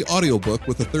free audiobook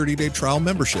with a 30-day trial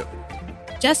membership.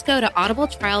 Just go to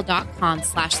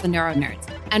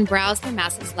audibletrial.com/theneuronerds and browse their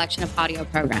massive selection of audio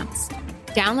programs.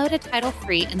 Download a title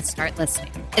free and start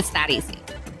listening. It's that easy.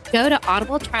 Go to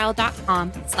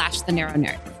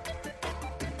audibletrial.com/theneuronerds.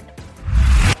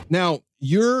 Now,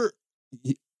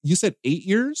 you said 8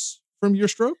 years from your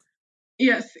stroke?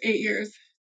 Yes, 8 years.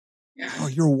 Yeah. Oh,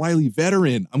 you're a wily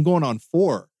veteran. I'm going on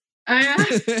 4.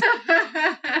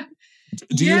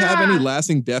 Do you have any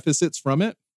lasting deficits from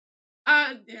it?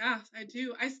 Yeah, I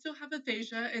do. I still have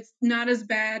aphasia. It's not as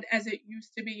bad as it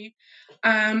used to be.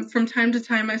 From time to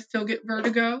time, I still get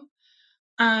vertigo.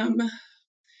 I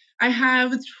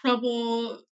have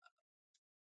trouble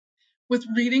with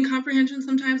reading comprehension.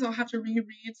 Sometimes I'll have to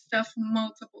reread stuff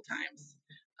multiple times.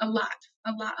 A lot.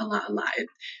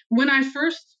 When I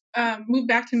first moved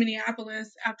back to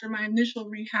Minneapolis after my initial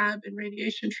rehab and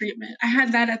radiation treatment, I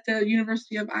had that at the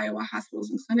University of Iowa Hospitals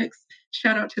and Clinics.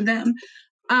 Shout out to them.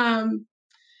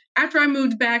 After I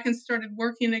moved back and started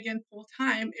working again full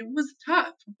time, it was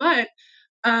tough. But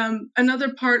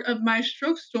another part of my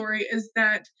stroke story is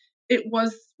that it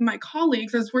was my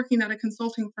colleagues. I was working at a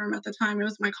consulting firm at the time. It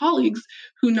was my colleagues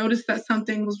who noticed that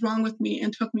something was wrong with me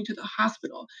and took me to the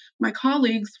hospital. My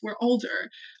colleagues were older.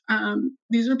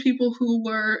 These are people who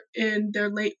were in their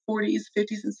late 40s,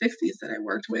 50s, and 60s that I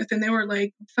worked with. And they were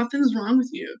like, something's wrong with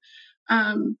you.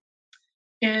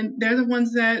 And they're the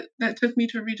ones that took me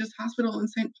to Regis Hospital in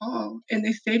St. Paul, and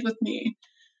they stayed with me.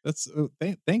 That's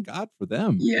thank God for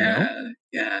them. Yeah.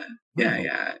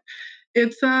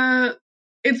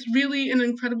 It's really an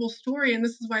incredible story, and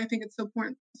this is why I think it's so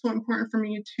important for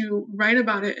me to write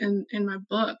about it in my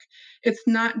book. It's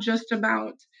not just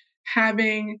about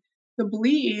having the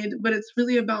bleed, but it's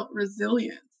really about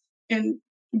resilience and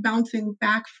bouncing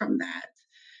back from that.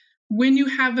 When you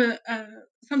have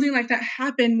something like that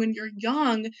happen when you're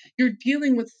young, you're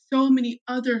dealing with so many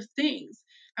other things.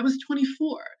 I was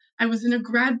 24. I was in a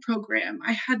grad program.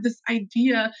 I had this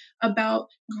idea about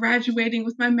graduating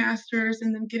with my master's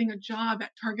and then getting a job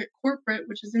at Target Corporate,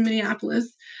 which is in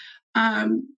Minneapolis. I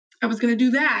was going to do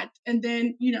that. And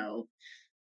then,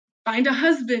 find a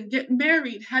husband, get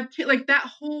married, have kids, like that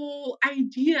whole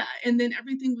idea. And then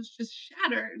everything was just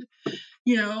shattered,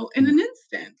 in an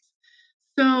instant.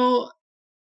 So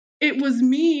it was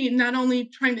me not only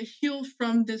trying to heal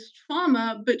from this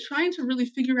trauma, but trying to really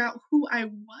figure out who I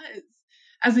was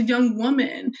as a young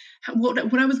woman, what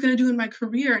I was going to do in my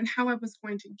career and how I was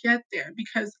going to get there,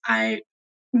 because I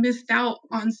missed out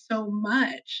on so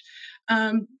much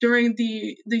during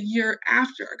the year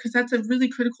after, because that's a really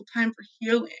critical time for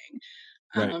healing.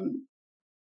 Right.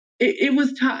 It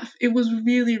was tough. It was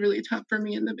really, really tough for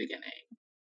me in the beginning.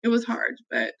 It was hard,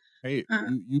 but hey,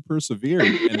 you persevered.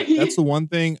 And that's the one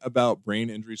thing about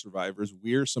brain injury survivors.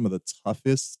 We're some of the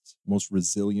toughest, most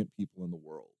resilient people in the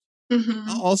world. Mm-hmm.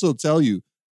 I'll also tell you,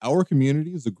 our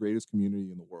community is the greatest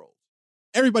community in the world.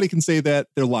 Everybody can say that.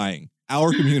 They're lying.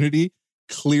 Our community,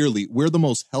 clearly, we're the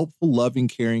most helpful, loving,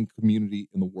 caring community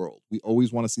in the world. We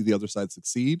always want to see the other side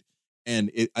succeed.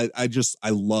 And I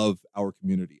love our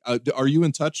community. Are you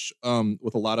in touch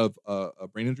with a lot of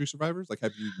brain injury survivors? Like,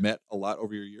 have you met a lot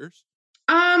over your years?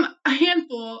 A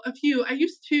handful, a few.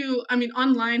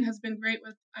 Online has been great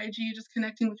with IG, just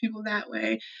connecting with people that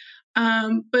way.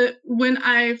 But when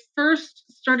I first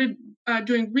started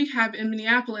doing rehab in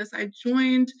Minneapolis, I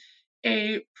joined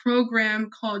a program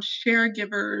called Share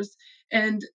Givers,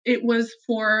 and it was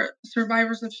for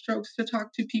survivors of strokes to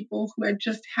talk to people who had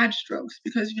just had strokes,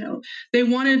 because they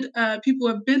wanted people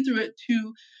who have been through it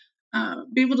to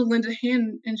be able to lend a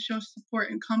hand and show support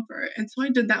and comfort. And so I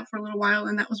did that for a little while,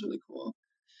 and that was really cool.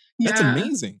 That's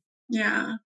amazing.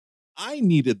 Yeah. I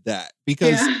needed that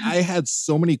because I had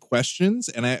so many questions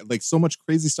and so much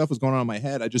crazy stuff was going on in my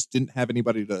head. I just didn't have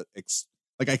anybody to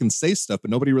I can say stuff, but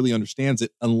nobody really understands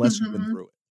it unless you've been through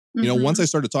it. Mm-hmm. Once I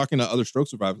started talking to other stroke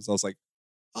survivors, I was like,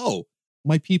 oh,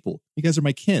 my people, you guys are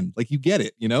my kin. Like, you get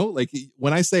it, like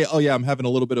when I say, oh yeah, I'm having a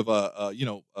little bit of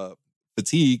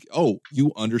fatigue. Oh,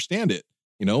 you understand it.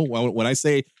 When I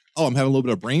say, oh, I'm having a little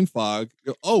bit of brain fog.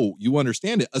 Oh, you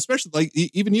understand it. Especially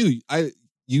even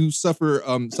you suffered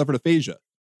aphasia,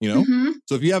 Mm-hmm.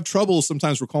 So if you have trouble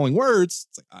sometimes recalling words,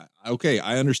 it's like, okay,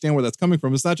 I understand where that's coming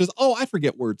from. It's not just, oh, I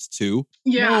forget words too.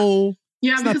 Yeah. No,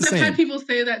 yeah, because I've had people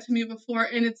say that to me before,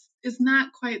 and it's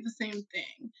not quite the same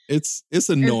thing. It's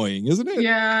annoying, isn't it?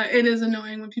 Yeah, it is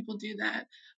annoying when people do that.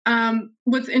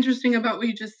 What's interesting about what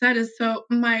you just said is, so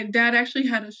my dad actually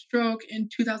had a stroke in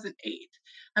 2008.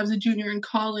 I was a junior in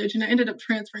college, and I ended up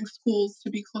transferring schools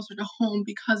to be closer to home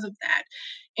because of that.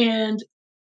 And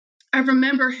I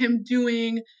remember him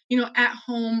doing, at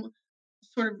home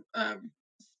sort of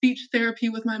speech therapy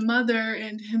with my mother,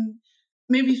 and him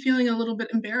maybe feeling a little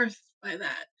bit embarrassed by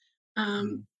that.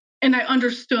 And I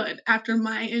understood after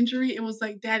my injury. It was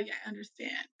like, Daddy, I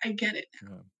understand. I get it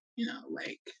now.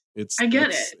 I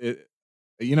get it.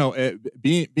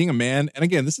 Being a man, and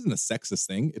again, this isn't a sexist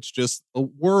thing. It's just a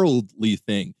worldly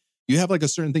thing. You have like a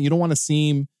certain thing. You don't want to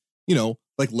seem,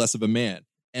 like less of a man.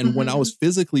 And when I was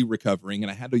physically recovering and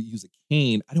I had to use a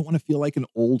cane, I didn't want to feel like an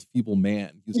old, feeble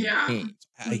man using a cane.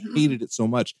 I hated it so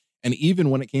much. And even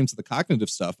when it came to the cognitive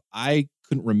stuff, I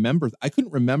couldn't remember. I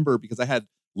couldn't remember because I had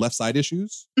left side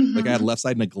issues. Like I had left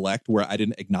side neglect where I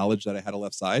didn't acknowledge that I had a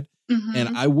left side.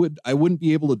 And I wouldn't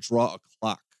be able to draw a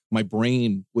clock. My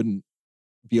brain wouldn't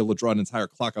be able to draw an entire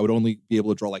clock. I would only be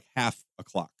able to draw like half a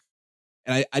clock.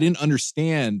 And I didn't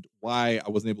understand why I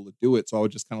wasn't able to do it. So I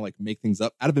would just kind of like make things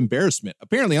up out of embarrassment.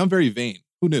 Apparently I'm very vain.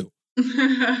 Who knew?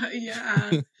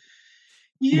 Yeah.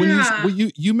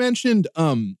 When you mentioned,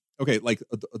 okay, like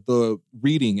the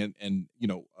reading and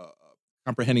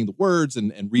comprehending the words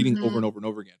and reading over and over and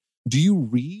over again. Do you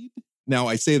read? Now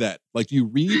I say that, like, do you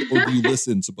read or do you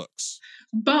listen to books?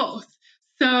 Both.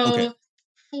 So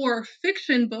for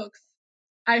fiction books,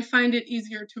 I find it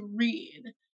easier to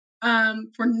read.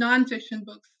 For nonfiction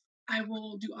books, I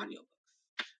will do audiobooks.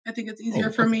 I think it's easier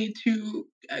for me to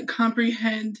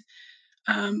comprehend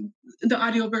the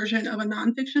audio version of a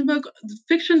nonfiction book.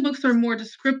 Fiction books are more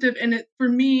descriptive, and for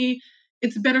me,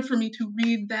 it's better for me to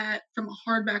read that from a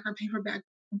hardback or paperback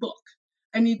book.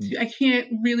 I can't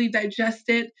really digest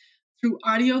it through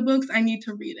audiobooks. I need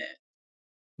to read it.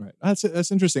 Right.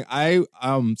 That's interesting.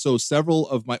 So several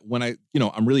of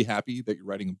I'm really happy that you're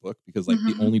writing a book because like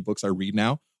the only books I read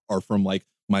now are from like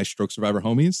my stroke survivor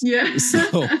homies. Yeah.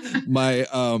 So my,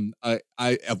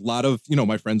 a lot of,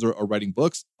 my friends are writing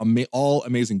books, all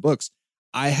amazing books.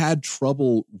 I had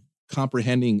trouble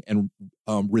comprehending and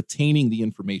retaining the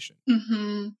information.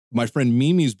 My friend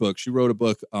Mimi's book, she wrote a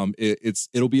book.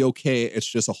 It'll be okay. It's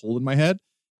just a hole in my head.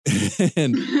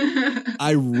 And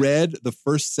I read the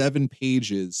first 7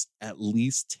 pages at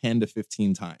least 10 to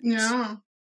 15 times. Yeah.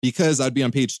 Because I'd be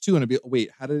on page 2 and I'd be, wait,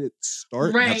 how did it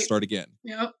start? Right. I have to start again.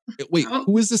 Yep. Wait,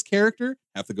 who is this character?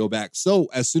 Have to go back. So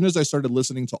as soon as I started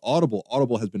listening to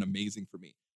Audible has been amazing for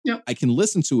me. Yep. I can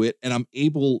listen to it and I'm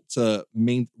able to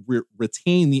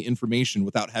retain the information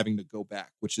without having to go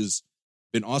back, which has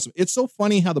been awesome. It's so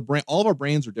funny how all of our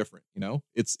brains are different.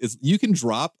 It's you can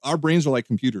drop, our brains are like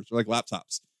computers, they're like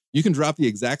laptops. You can drop the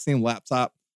exact same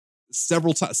laptop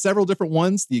several different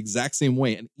ones the exact same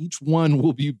way, and each one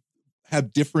will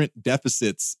have different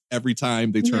deficits every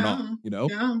time they turn on.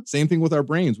 Yeah. Same thing with our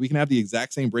brains. We can have the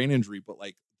exact same brain injury, but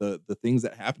like the things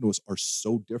that happen to us are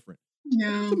so different.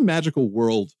 Yeah. It's a magical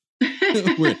world.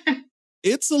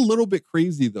 It's a little bit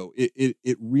crazy though.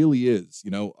 It really is.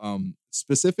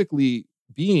 Specifically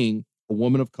being a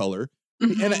woman of color,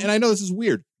 and I know this is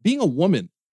weird. Being a woman,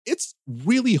 it's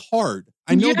really hard.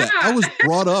 I know that. I was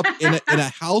brought up in a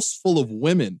house full of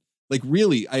women. Like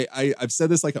really, I've said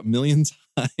this like a million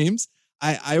times.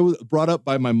 I was brought up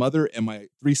by my mother and my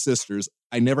 3 sisters.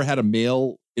 I never had a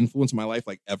male influence in my life,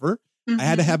 like ever. I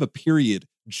had to have a period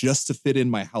just to fit in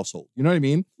my household. You know what I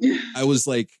mean? Yeah. I was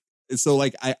like, so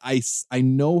like, I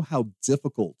know how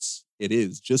difficult it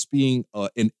is just being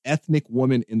an ethnic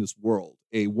woman in this world,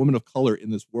 a woman of color in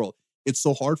this world. It's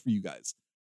so hard for you guys,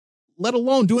 let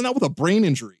alone doing that with a brain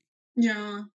injury.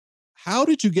 Yeah. How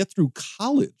did you get through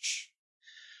college?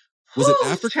 Was it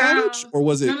after college or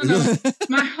was it? No.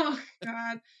 Oh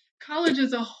God. College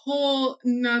is a whole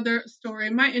nother story.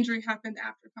 My injury happened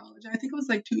after college. I think it was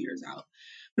like 2 years out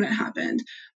when it happened.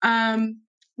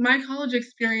 My college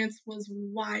experience was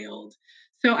wild.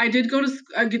 So I did go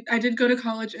to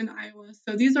college in Iowa.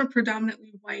 So these are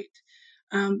predominantly white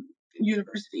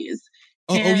universities.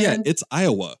 Oh yeah, it's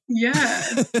Iowa.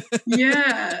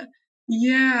 Yeah.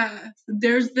 Yeah.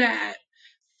 There's that.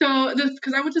 So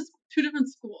because I went to 2 different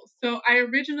schools. So I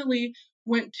originally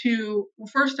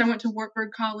first I went to Wartburg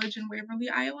College in Waverly,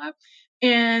 Iowa,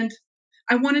 and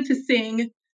I wanted to sing.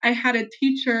 I had a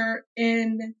teacher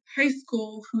in high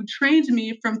school who trained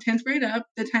me from 10th grade up,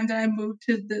 the time that I moved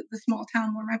to the small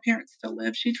town where my parents still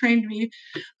live. She trained me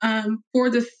for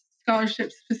this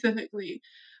scholarship specifically,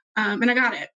 and I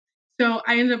got it. So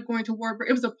I ended up going to Wartburg.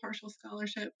 It was a partial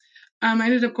scholarship. I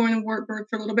ended up going to Wartburg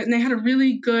for a little bit, and they had a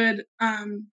really good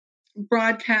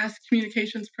broadcast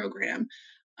communications program.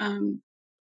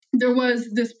 There was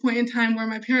this point in time where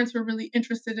my parents were really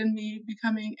interested in me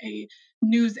becoming a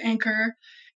news anchor.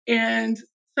 And so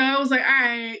I was like, all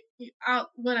right,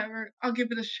 I'll give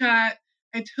it a shot.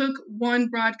 I took one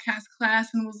broadcast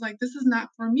class and was like, this is not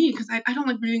for me because I don't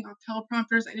like reading off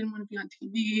teleprompters. I didn't want to be on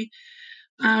TV,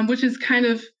 which is kind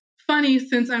of funny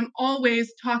since I'm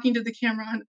always talking to the camera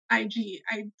on IG.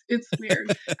 It's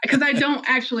weird because I don't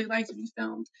actually like to be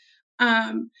filmed.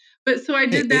 But so I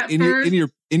did that first.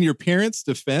 In your parents'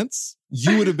 defense,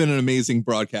 you would have been an amazing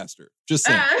broadcaster. Just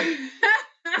saying.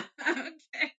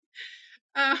 Okay.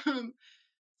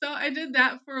 So I did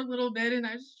that for a little bit, and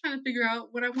I was just trying to figure out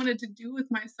what I wanted to do with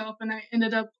myself, and I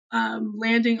ended up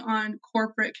landing on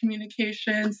corporate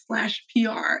communication slash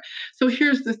PR. So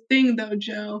here's the thing, though,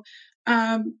 Joe.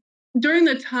 Um, During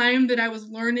the time that I was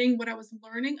learning what I was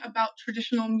learning about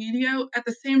traditional media, at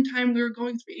the same time we were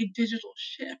going through a digital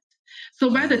shift. So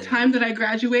by the time that I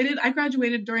graduated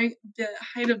during the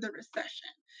height of the recession.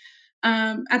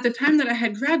 At the time that I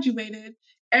had graduated,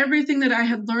 everything that I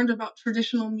had learned about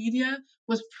traditional media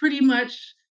was pretty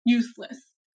much useless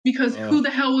because who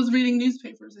the hell was reading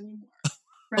newspapers anymore,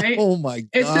 right? Oh my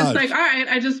It's just like, gosh. all right,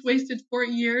 I just wasted 4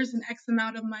 years and X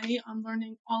amount of money on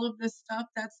learning all of this stuff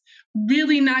that's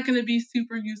really not going to be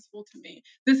super useful to me.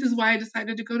 This is why I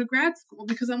decided to go to grad school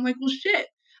because I'm like, well, shit,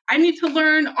 I need to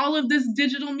learn all of this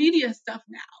digital media stuff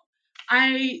now.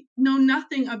 I know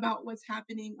nothing about what's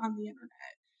happening on the internet.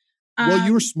 Well,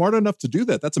 you were smart enough to do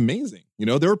that. That's amazing. You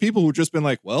know, there were people who just been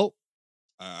like, well,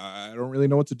 I don't really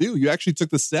know what to do. You actually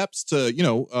took the steps to,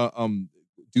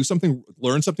 do something,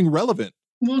 learn something relevant.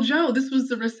 Well, Joe, this was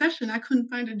the recession. I couldn't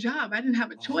find a job. I didn't have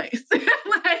a choice.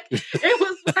 It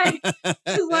was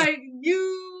like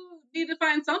you need to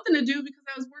find something to do because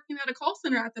I was working at a call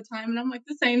center at the time. And I'm like,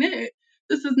 this ain't it.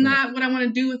 This is not what I want to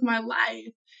do with my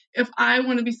life. If I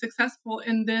want to be successful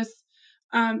in this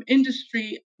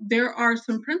industry, there are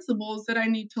some principles that I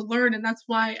need to learn. And that's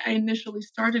why I initially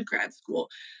started grad school.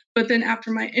 But then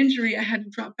after my injury, I had to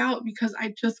drop out because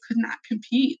I just could not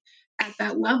compete at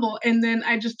that level. And then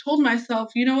I just told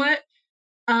myself, you know what?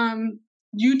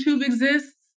 YouTube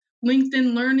exists,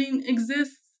 LinkedIn Learning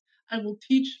exists. I will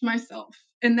teach myself.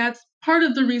 And that's part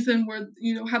of the reason where,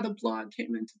 how the blog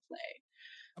came into play.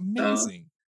 Amazing.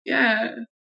 So, yeah.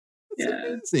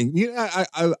 That's amazing. Yeah,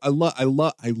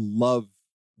 I love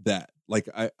that. Like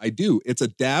I do. It's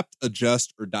adapt,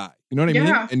 adjust, or die. You know what I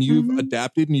mean? And you've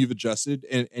adapted and you've adjusted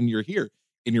and you're here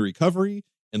in your recovery,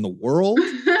 in the world.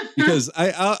 Because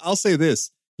I'll say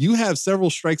this. You have several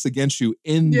strikes against you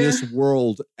in this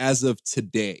world as of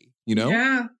today. You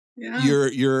know? Yeah.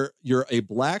 You're a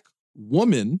Black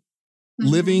woman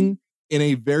living in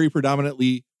a very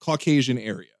predominantly Caucasian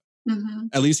area.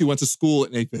 At least you went to school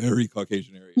in a very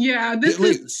Caucasian area. Yeah.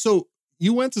 So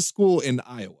you went to school in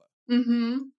Iowa.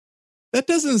 That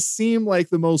doesn't seem like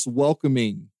the most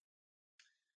welcoming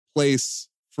place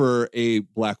for a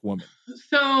Black woman.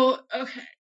 So, okay.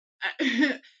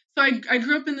 So I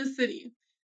grew up in the city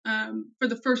for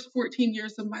the first 14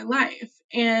 years of my life.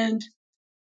 And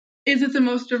is it the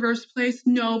most diverse place?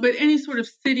 No, but any sort of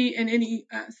city in any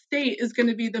state is going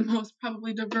to be the most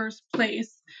probably diverse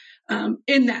place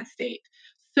in that state.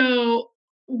 So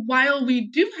while we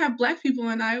do have Black people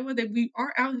in Iowa, that we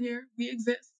are out here, we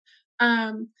exist.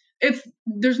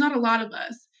 There's not a lot of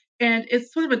us, and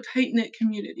it's sort of a tight-knit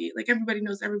community. Like everybody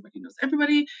knows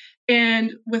everybody.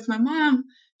 And with my mom,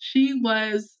 she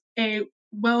was a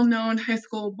well-known high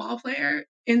school ball player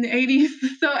in the 80s,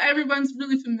 so everyone's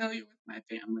really familiar with my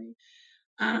family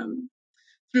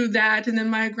through that. And then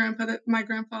my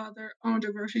grandfather owned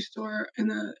a grocery store in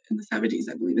the 70s,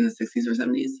 I believe, in the 60s or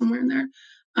 70s, somewhere in there.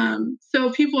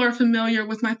 So people are familiar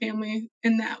with my family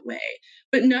in that way.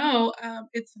 But no,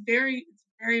 it's very,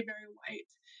 very white.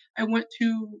 I went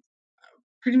to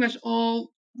pretty much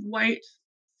all white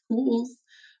schools.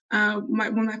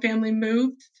 When my family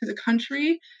moved to the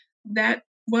country, that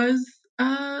was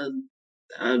a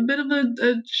bit of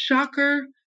a shocker.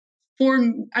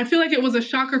 I feel like it was a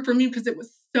shocker for me because it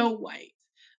was so white,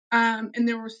 and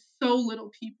there were so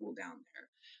little people down there.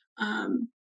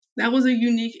 That was a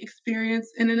unique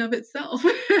experience in and of itself.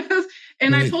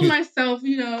 And I told myself,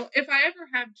 if I ever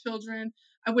have children,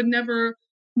 I would never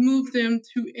move them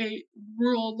to a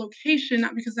rural location,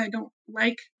 not because I don't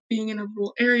like being in a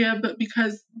rural area, but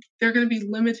because they're going to be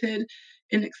limited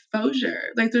in exposure.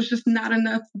 Like there's just not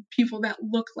enough people that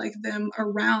look like them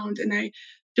around. And I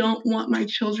don't want my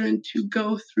children to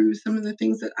go through some of the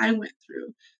things that I went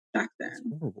through back then.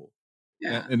 That's horrible.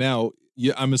 Yeah. And now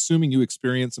I'm assuming you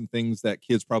experienced some things that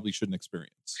kids probably shouldn't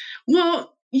experience.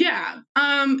 Well, yeah.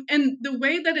 And the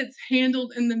way that it's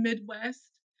handled in the Midwest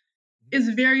is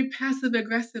very passive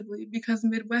aggressively because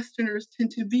Midwesterners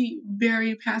tend to be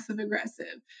very passive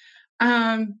aggressive.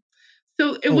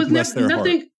 So it was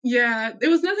nothing. Yeah, there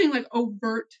was nothing like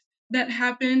overt that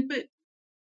happened, but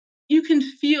you can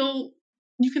feel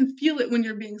it when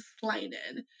you're being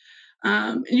slighted.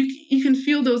 You can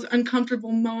feel those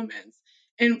uncomfortable moments.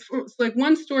 And for like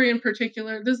one story in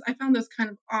particular, I found this kind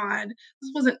of odd.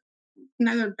 This wasn't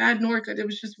neither bad nor good. It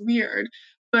was just weird.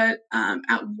 But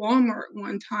at Walmart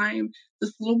one time,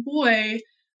 this little boy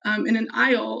in an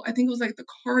aisle, I think it was like the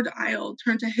card aisle,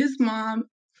 turned to his mom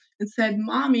and said,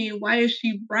 "Mommy, why is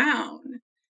she brown?"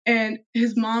 And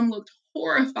his mom looked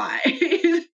horrified.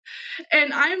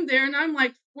 And I'm there and I'm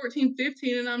like 14,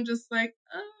 15, and I'm just like,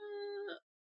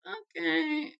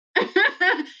 okay.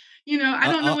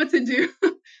 I don't know what to do.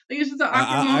 Like, it's just an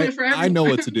awkward moment for everyone. I know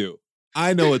what to do.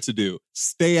 I know what to do.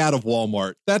 Stay out of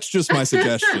Walmart. That's just my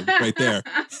suggestion right there.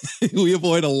 We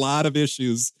avoid a lot of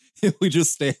issues if we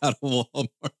just stay out of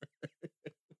Walmart.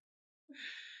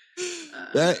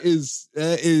 That is,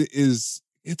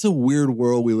 it's a weird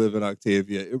world we live in,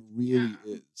 Octavia. It really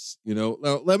is. Now,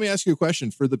 let me ask you a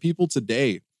question. For the people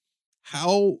today,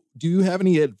 do you have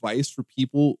any advice for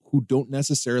people who don't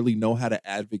necessarily know how to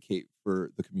advocate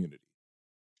for the community?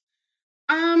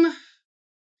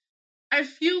 I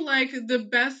feel like the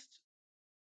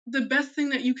best thing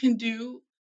that you can do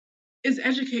is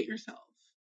educate yourself.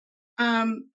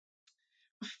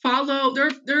 Follow.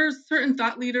 There are certain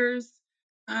thought leaders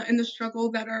in the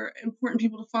struggle that are important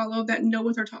people to follow, that know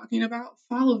what they're talking about.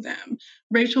 Follow them.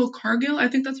 Rachel Cargill, I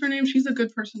think that's her name. She's a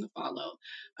good person to follow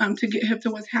to get hip to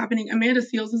what's happening. Amanda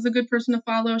Seales is a good person to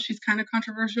follow. She's kind of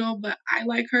controversial, but I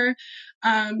like her.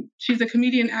 She's a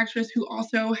comedian actress who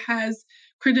also has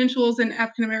credentials in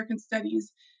African American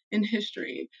studies and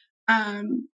history.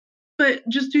 But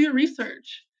just do your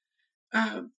research.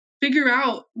 Figure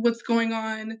out what's going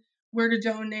on, where to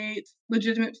donate,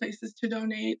 legitimate places to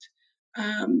donate,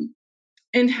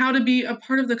 and how to be a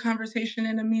part of the conversation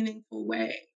in a meaningful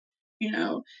way,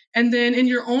 and then in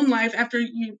your own life, after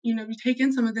you take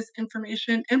in some of this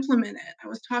information, implement it. I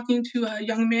was talking to a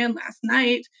young man last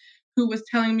night who was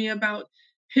telling me about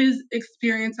his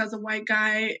experience as a white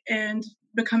guy and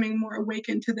becoming more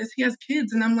awakened to this. He has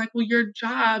kids, and I'm like, well, your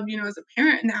job, as a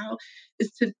parent now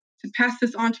is to pass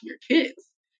this on to your kids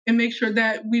and make sure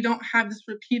that we don't have this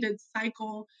repeated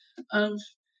cycle of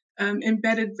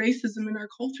embedded racism in our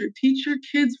culture. Teach your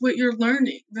kids what you're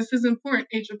learning. This is important.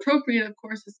 Age appropriate, of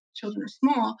course, as children are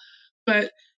small,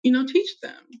 but teach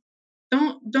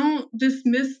them. Don't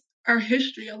dismiss our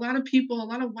history. A lot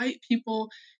of white people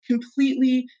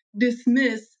completely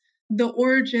dismiss the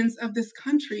origins of this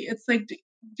country. It's like,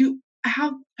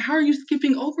 how are you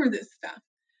skipping over this stuff?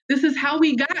 This is how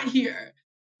we got here.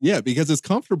 Yeah, because it's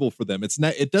comfortable for them.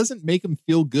 It doesn't make them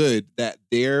feel good that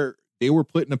they were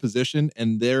put in a position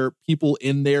and their people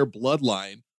in their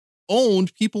bloodline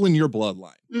owned people in your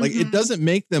bloodline. Mm-hmm. Like, it doesn't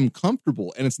make them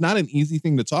comfortable. And it's not an easy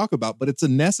thing to talk about, but it's a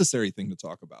necessary thing to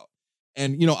talk about.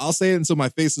 And, I'll say it until my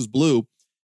face is blue.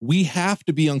 We have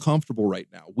to be uncomfortable right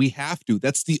now. We have to.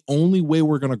 That's the only way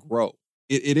we're going to grow.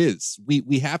 It is.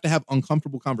 We have to have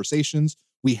uncomfortable conversations.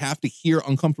 We have to hear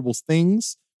uncomfortable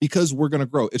things because we're going to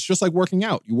grow. It's just like working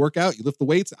out. You work out, you lift the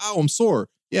weights. Oh, I'm sore.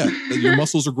 Yeah, your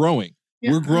muscles are growing.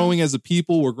 Yeah. We're growing as a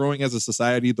people. We're growing as a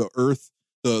society. The earth,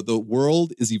 the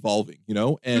world is evolving,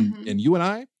 and you and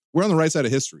I, we're on the right side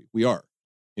of history. We are,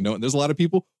 and there's a lot of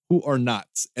people who are not,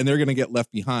 and they're going to get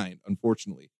left behind,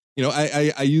 unfortunately.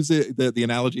 I use the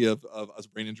analogy of us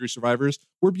brain injury survivors.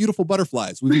 We're beautiful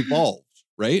butterflies. We've evolved,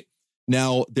 right?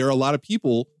 Now, there are a lot of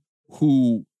people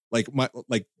who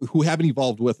who haven't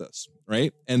evolved with us,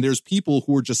 right? And there's people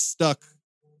who are just stuck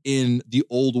in the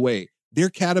old way. They're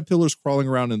caterpillars crawling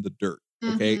around in the dirt.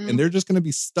 Okay. Mm-hmm. And they're just going to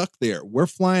be stuck there. We're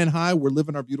flying high. We're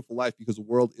living our beautiful life because the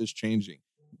world is changing.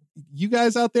 You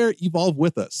guys out there, evolve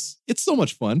with us. It's so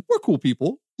much fun. We're cool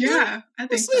people. Yeah, I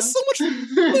think so. It's so much fun.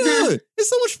 It's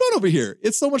so much fun over here.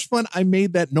 It's so much fun. I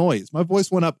made that noise. My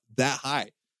voice went up that high.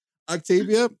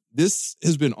 Octavia, this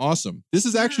has been awesome. This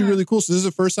is actually really cool. So this is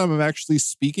the first time I'm actually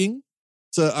speaking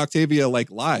to Octavia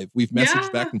live. We've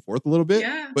messaged back and forth a little bit,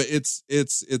 but it's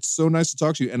so nice to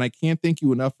talk to you. And I can't thank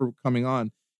you enough for coming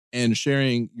on and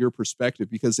sharing your perspective,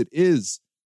 because it is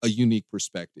a unique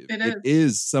perspective. It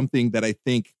is something that I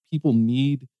think people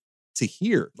need to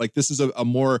hear. Like, this is a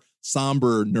more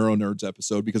somber Neuro Nerds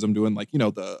episode because I'm doing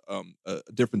a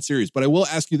different series. But I will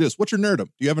ask you this. What's your nerdum?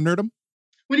 Do you have a nerdum?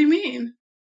 What do you mean?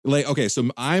 Okay, so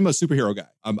I'm a superhero guy.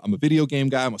 I'm a video game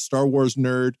guy. I'm a Star Wars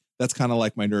nerd. That's kind of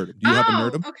like my nerdum. Do you have a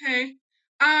nerdum? Okay.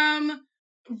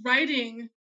 Writing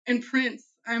and Prince.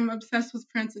 I'm obsessed with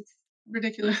Prince. It's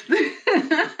ridiculous.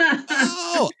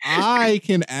 I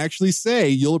can actually say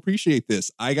you'll appreciate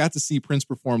this. I got to see Prince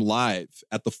perform live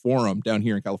at the Forum down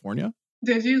here in California.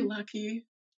 Did you? Lucky.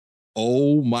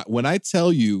 Oh my, when I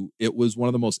tell you, it was one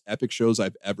of the most epic shows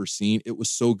I've ever seen. It was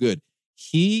so good.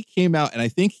 He came out and I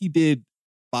think he did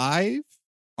 5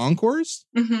 encores.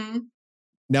 Mm-hmm.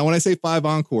 Now, when I say 5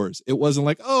 encores, it wasn't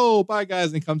like, oh, bye guys,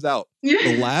 and he comes out.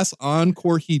 The last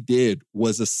encore he did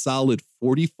was a solid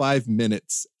 45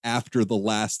 minutes after the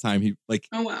last time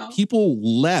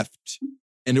people left,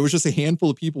 and there was just a handful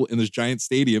of people in this giant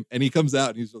stadium, and he comes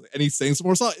out and he sang some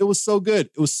more songs. It was so good.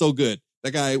 It was so good.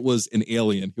 That guy was an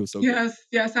alien. He was so good.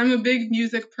 Yes. I'm a big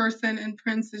music person, and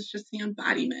Prince is just the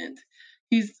embodiment.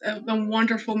 He's a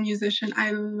wonderful musician.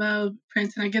 I love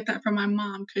Prince, and I get that from my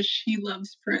mom because she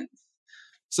loves Prince.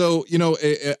 So,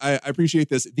 I appreciate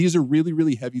this. These are really,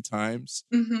 really heavy times.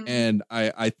 Mm-hmm. And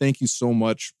I thank you so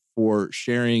much for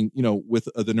sharing, with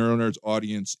the Neuro Nerds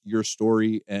audience, your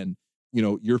story and,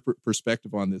 your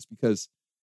perspective on this, because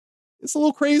it's a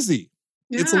little crazy.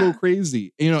 Yeah. It's a little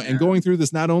crazy, and going through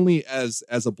this, not only as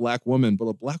a Black woman, but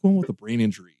a Black woman with a brain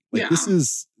injury. This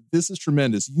is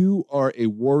tremendous. You are a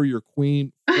warrior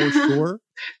queen for sure.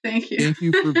 Thank you. Thank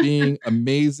you for being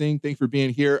amazing. Thank you for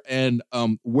being here. And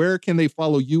where can they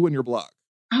follow you and your blog?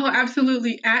 Oh,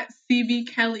 absolutely. At CV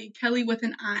Kelly, Kelly with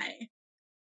an I.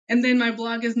 And then my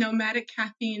blog is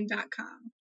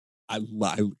nomadiccaffeine.com.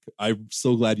 I'm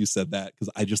so glad you said that, because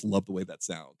I just love the way that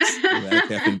sounds. Nomadic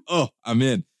Caffeine. Oh, I'm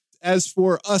in. As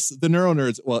for us, the Neuro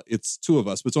Nerds, well, it's two of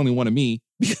us, but it's only one of me,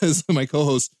 because my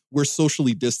co-host, we're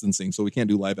socially distancing, so we can't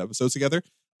do live episodes together.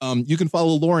 You can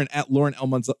follow Lauren at Lauren L.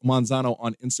 Manzano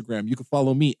on Instagram. You can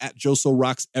follow me at Joso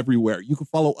Rocks everywhere. You can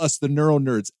follow us, the Neuro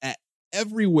Nerds, at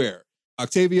everywhere.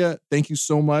 Octavia, thank you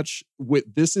so much.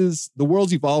 The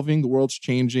world's evolving, the world's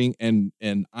changing, and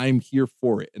I'm here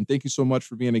for it. And thank you so much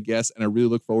for being a guest, and I really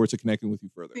look forward to connecting with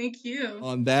you further. Thank you.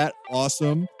 On that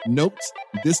awesome note,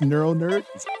 this Neuro Nerd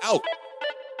is out.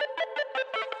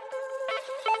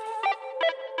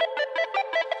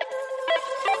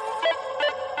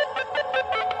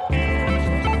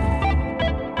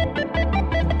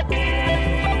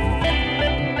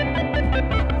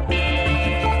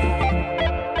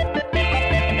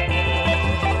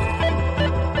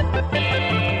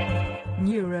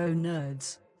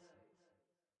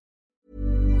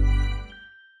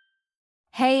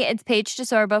 Hey, it's Paige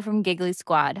DeSorbo from Giggly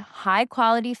Squad. High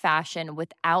quality fashion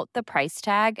without the price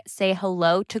tag. Say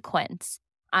hello to Quince.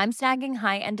 I'm snagging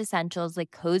high-end essentials like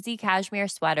cozy cashmere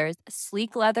sweaters,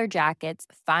 sleek leather jackets,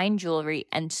 fine jewelry,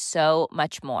 and so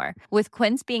much more. With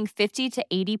Quince being 50 to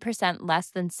 80% less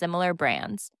than similar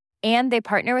brands. And they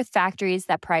partner with factories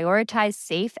that prioritize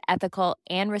safe, ethical,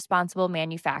 and responsible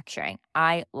manufacturing.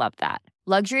 I love that.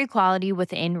 Luxury quality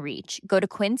within reach. Go to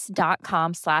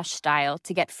quince.com/style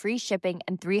to get free shipping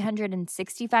and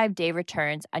 365-day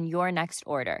returns on your next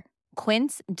order.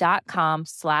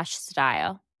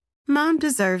 Quince.com/style. Mom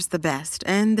deserves the best,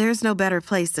 and there's no better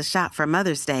place to shop for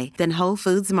Mother's Day than Whole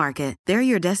Foods Market. They're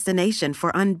your destination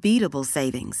for unbeatable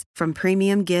savings, from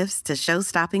premium gifts to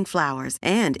show-stopping flowers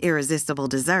and irresistible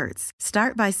desserts.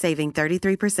 Start by saving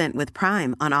 33% with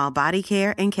Prime on all body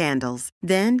care and candles.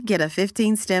 Then get a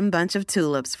 15-stem bunch of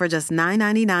tulips for just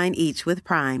 $9.99 each with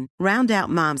Prime. Round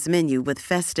out Mom's menu with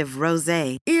festive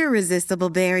rosé, irresistible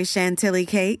berry chantilly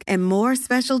cake, and more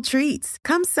special treats.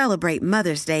 Come celebrate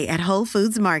Mother's Day at Whole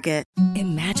Foods Market.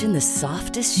 Imagine the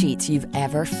softest sheets you've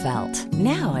ever felt.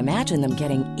 Now imagine them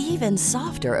getting even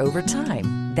softer over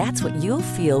time. That's what you'll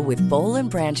feel with Boll &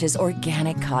 Branch's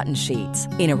organic cotton sheets.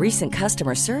 In a recent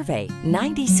customer survey,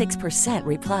 96%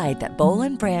 replied that Boll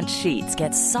 & Branch sheets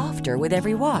get softer with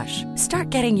every wash. Start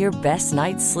getting your best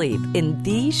night's sleep in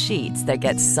these sheets that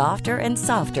get softer and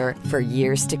softer for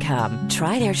years to come.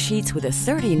 Try their sheets with a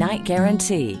 30-night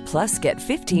guarantee. Plus, get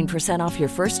 15% off your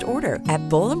first order at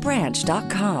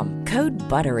bollandbranch.com. Code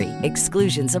BUTTERY.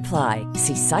 Exclusions apply.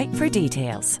 See site for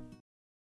details.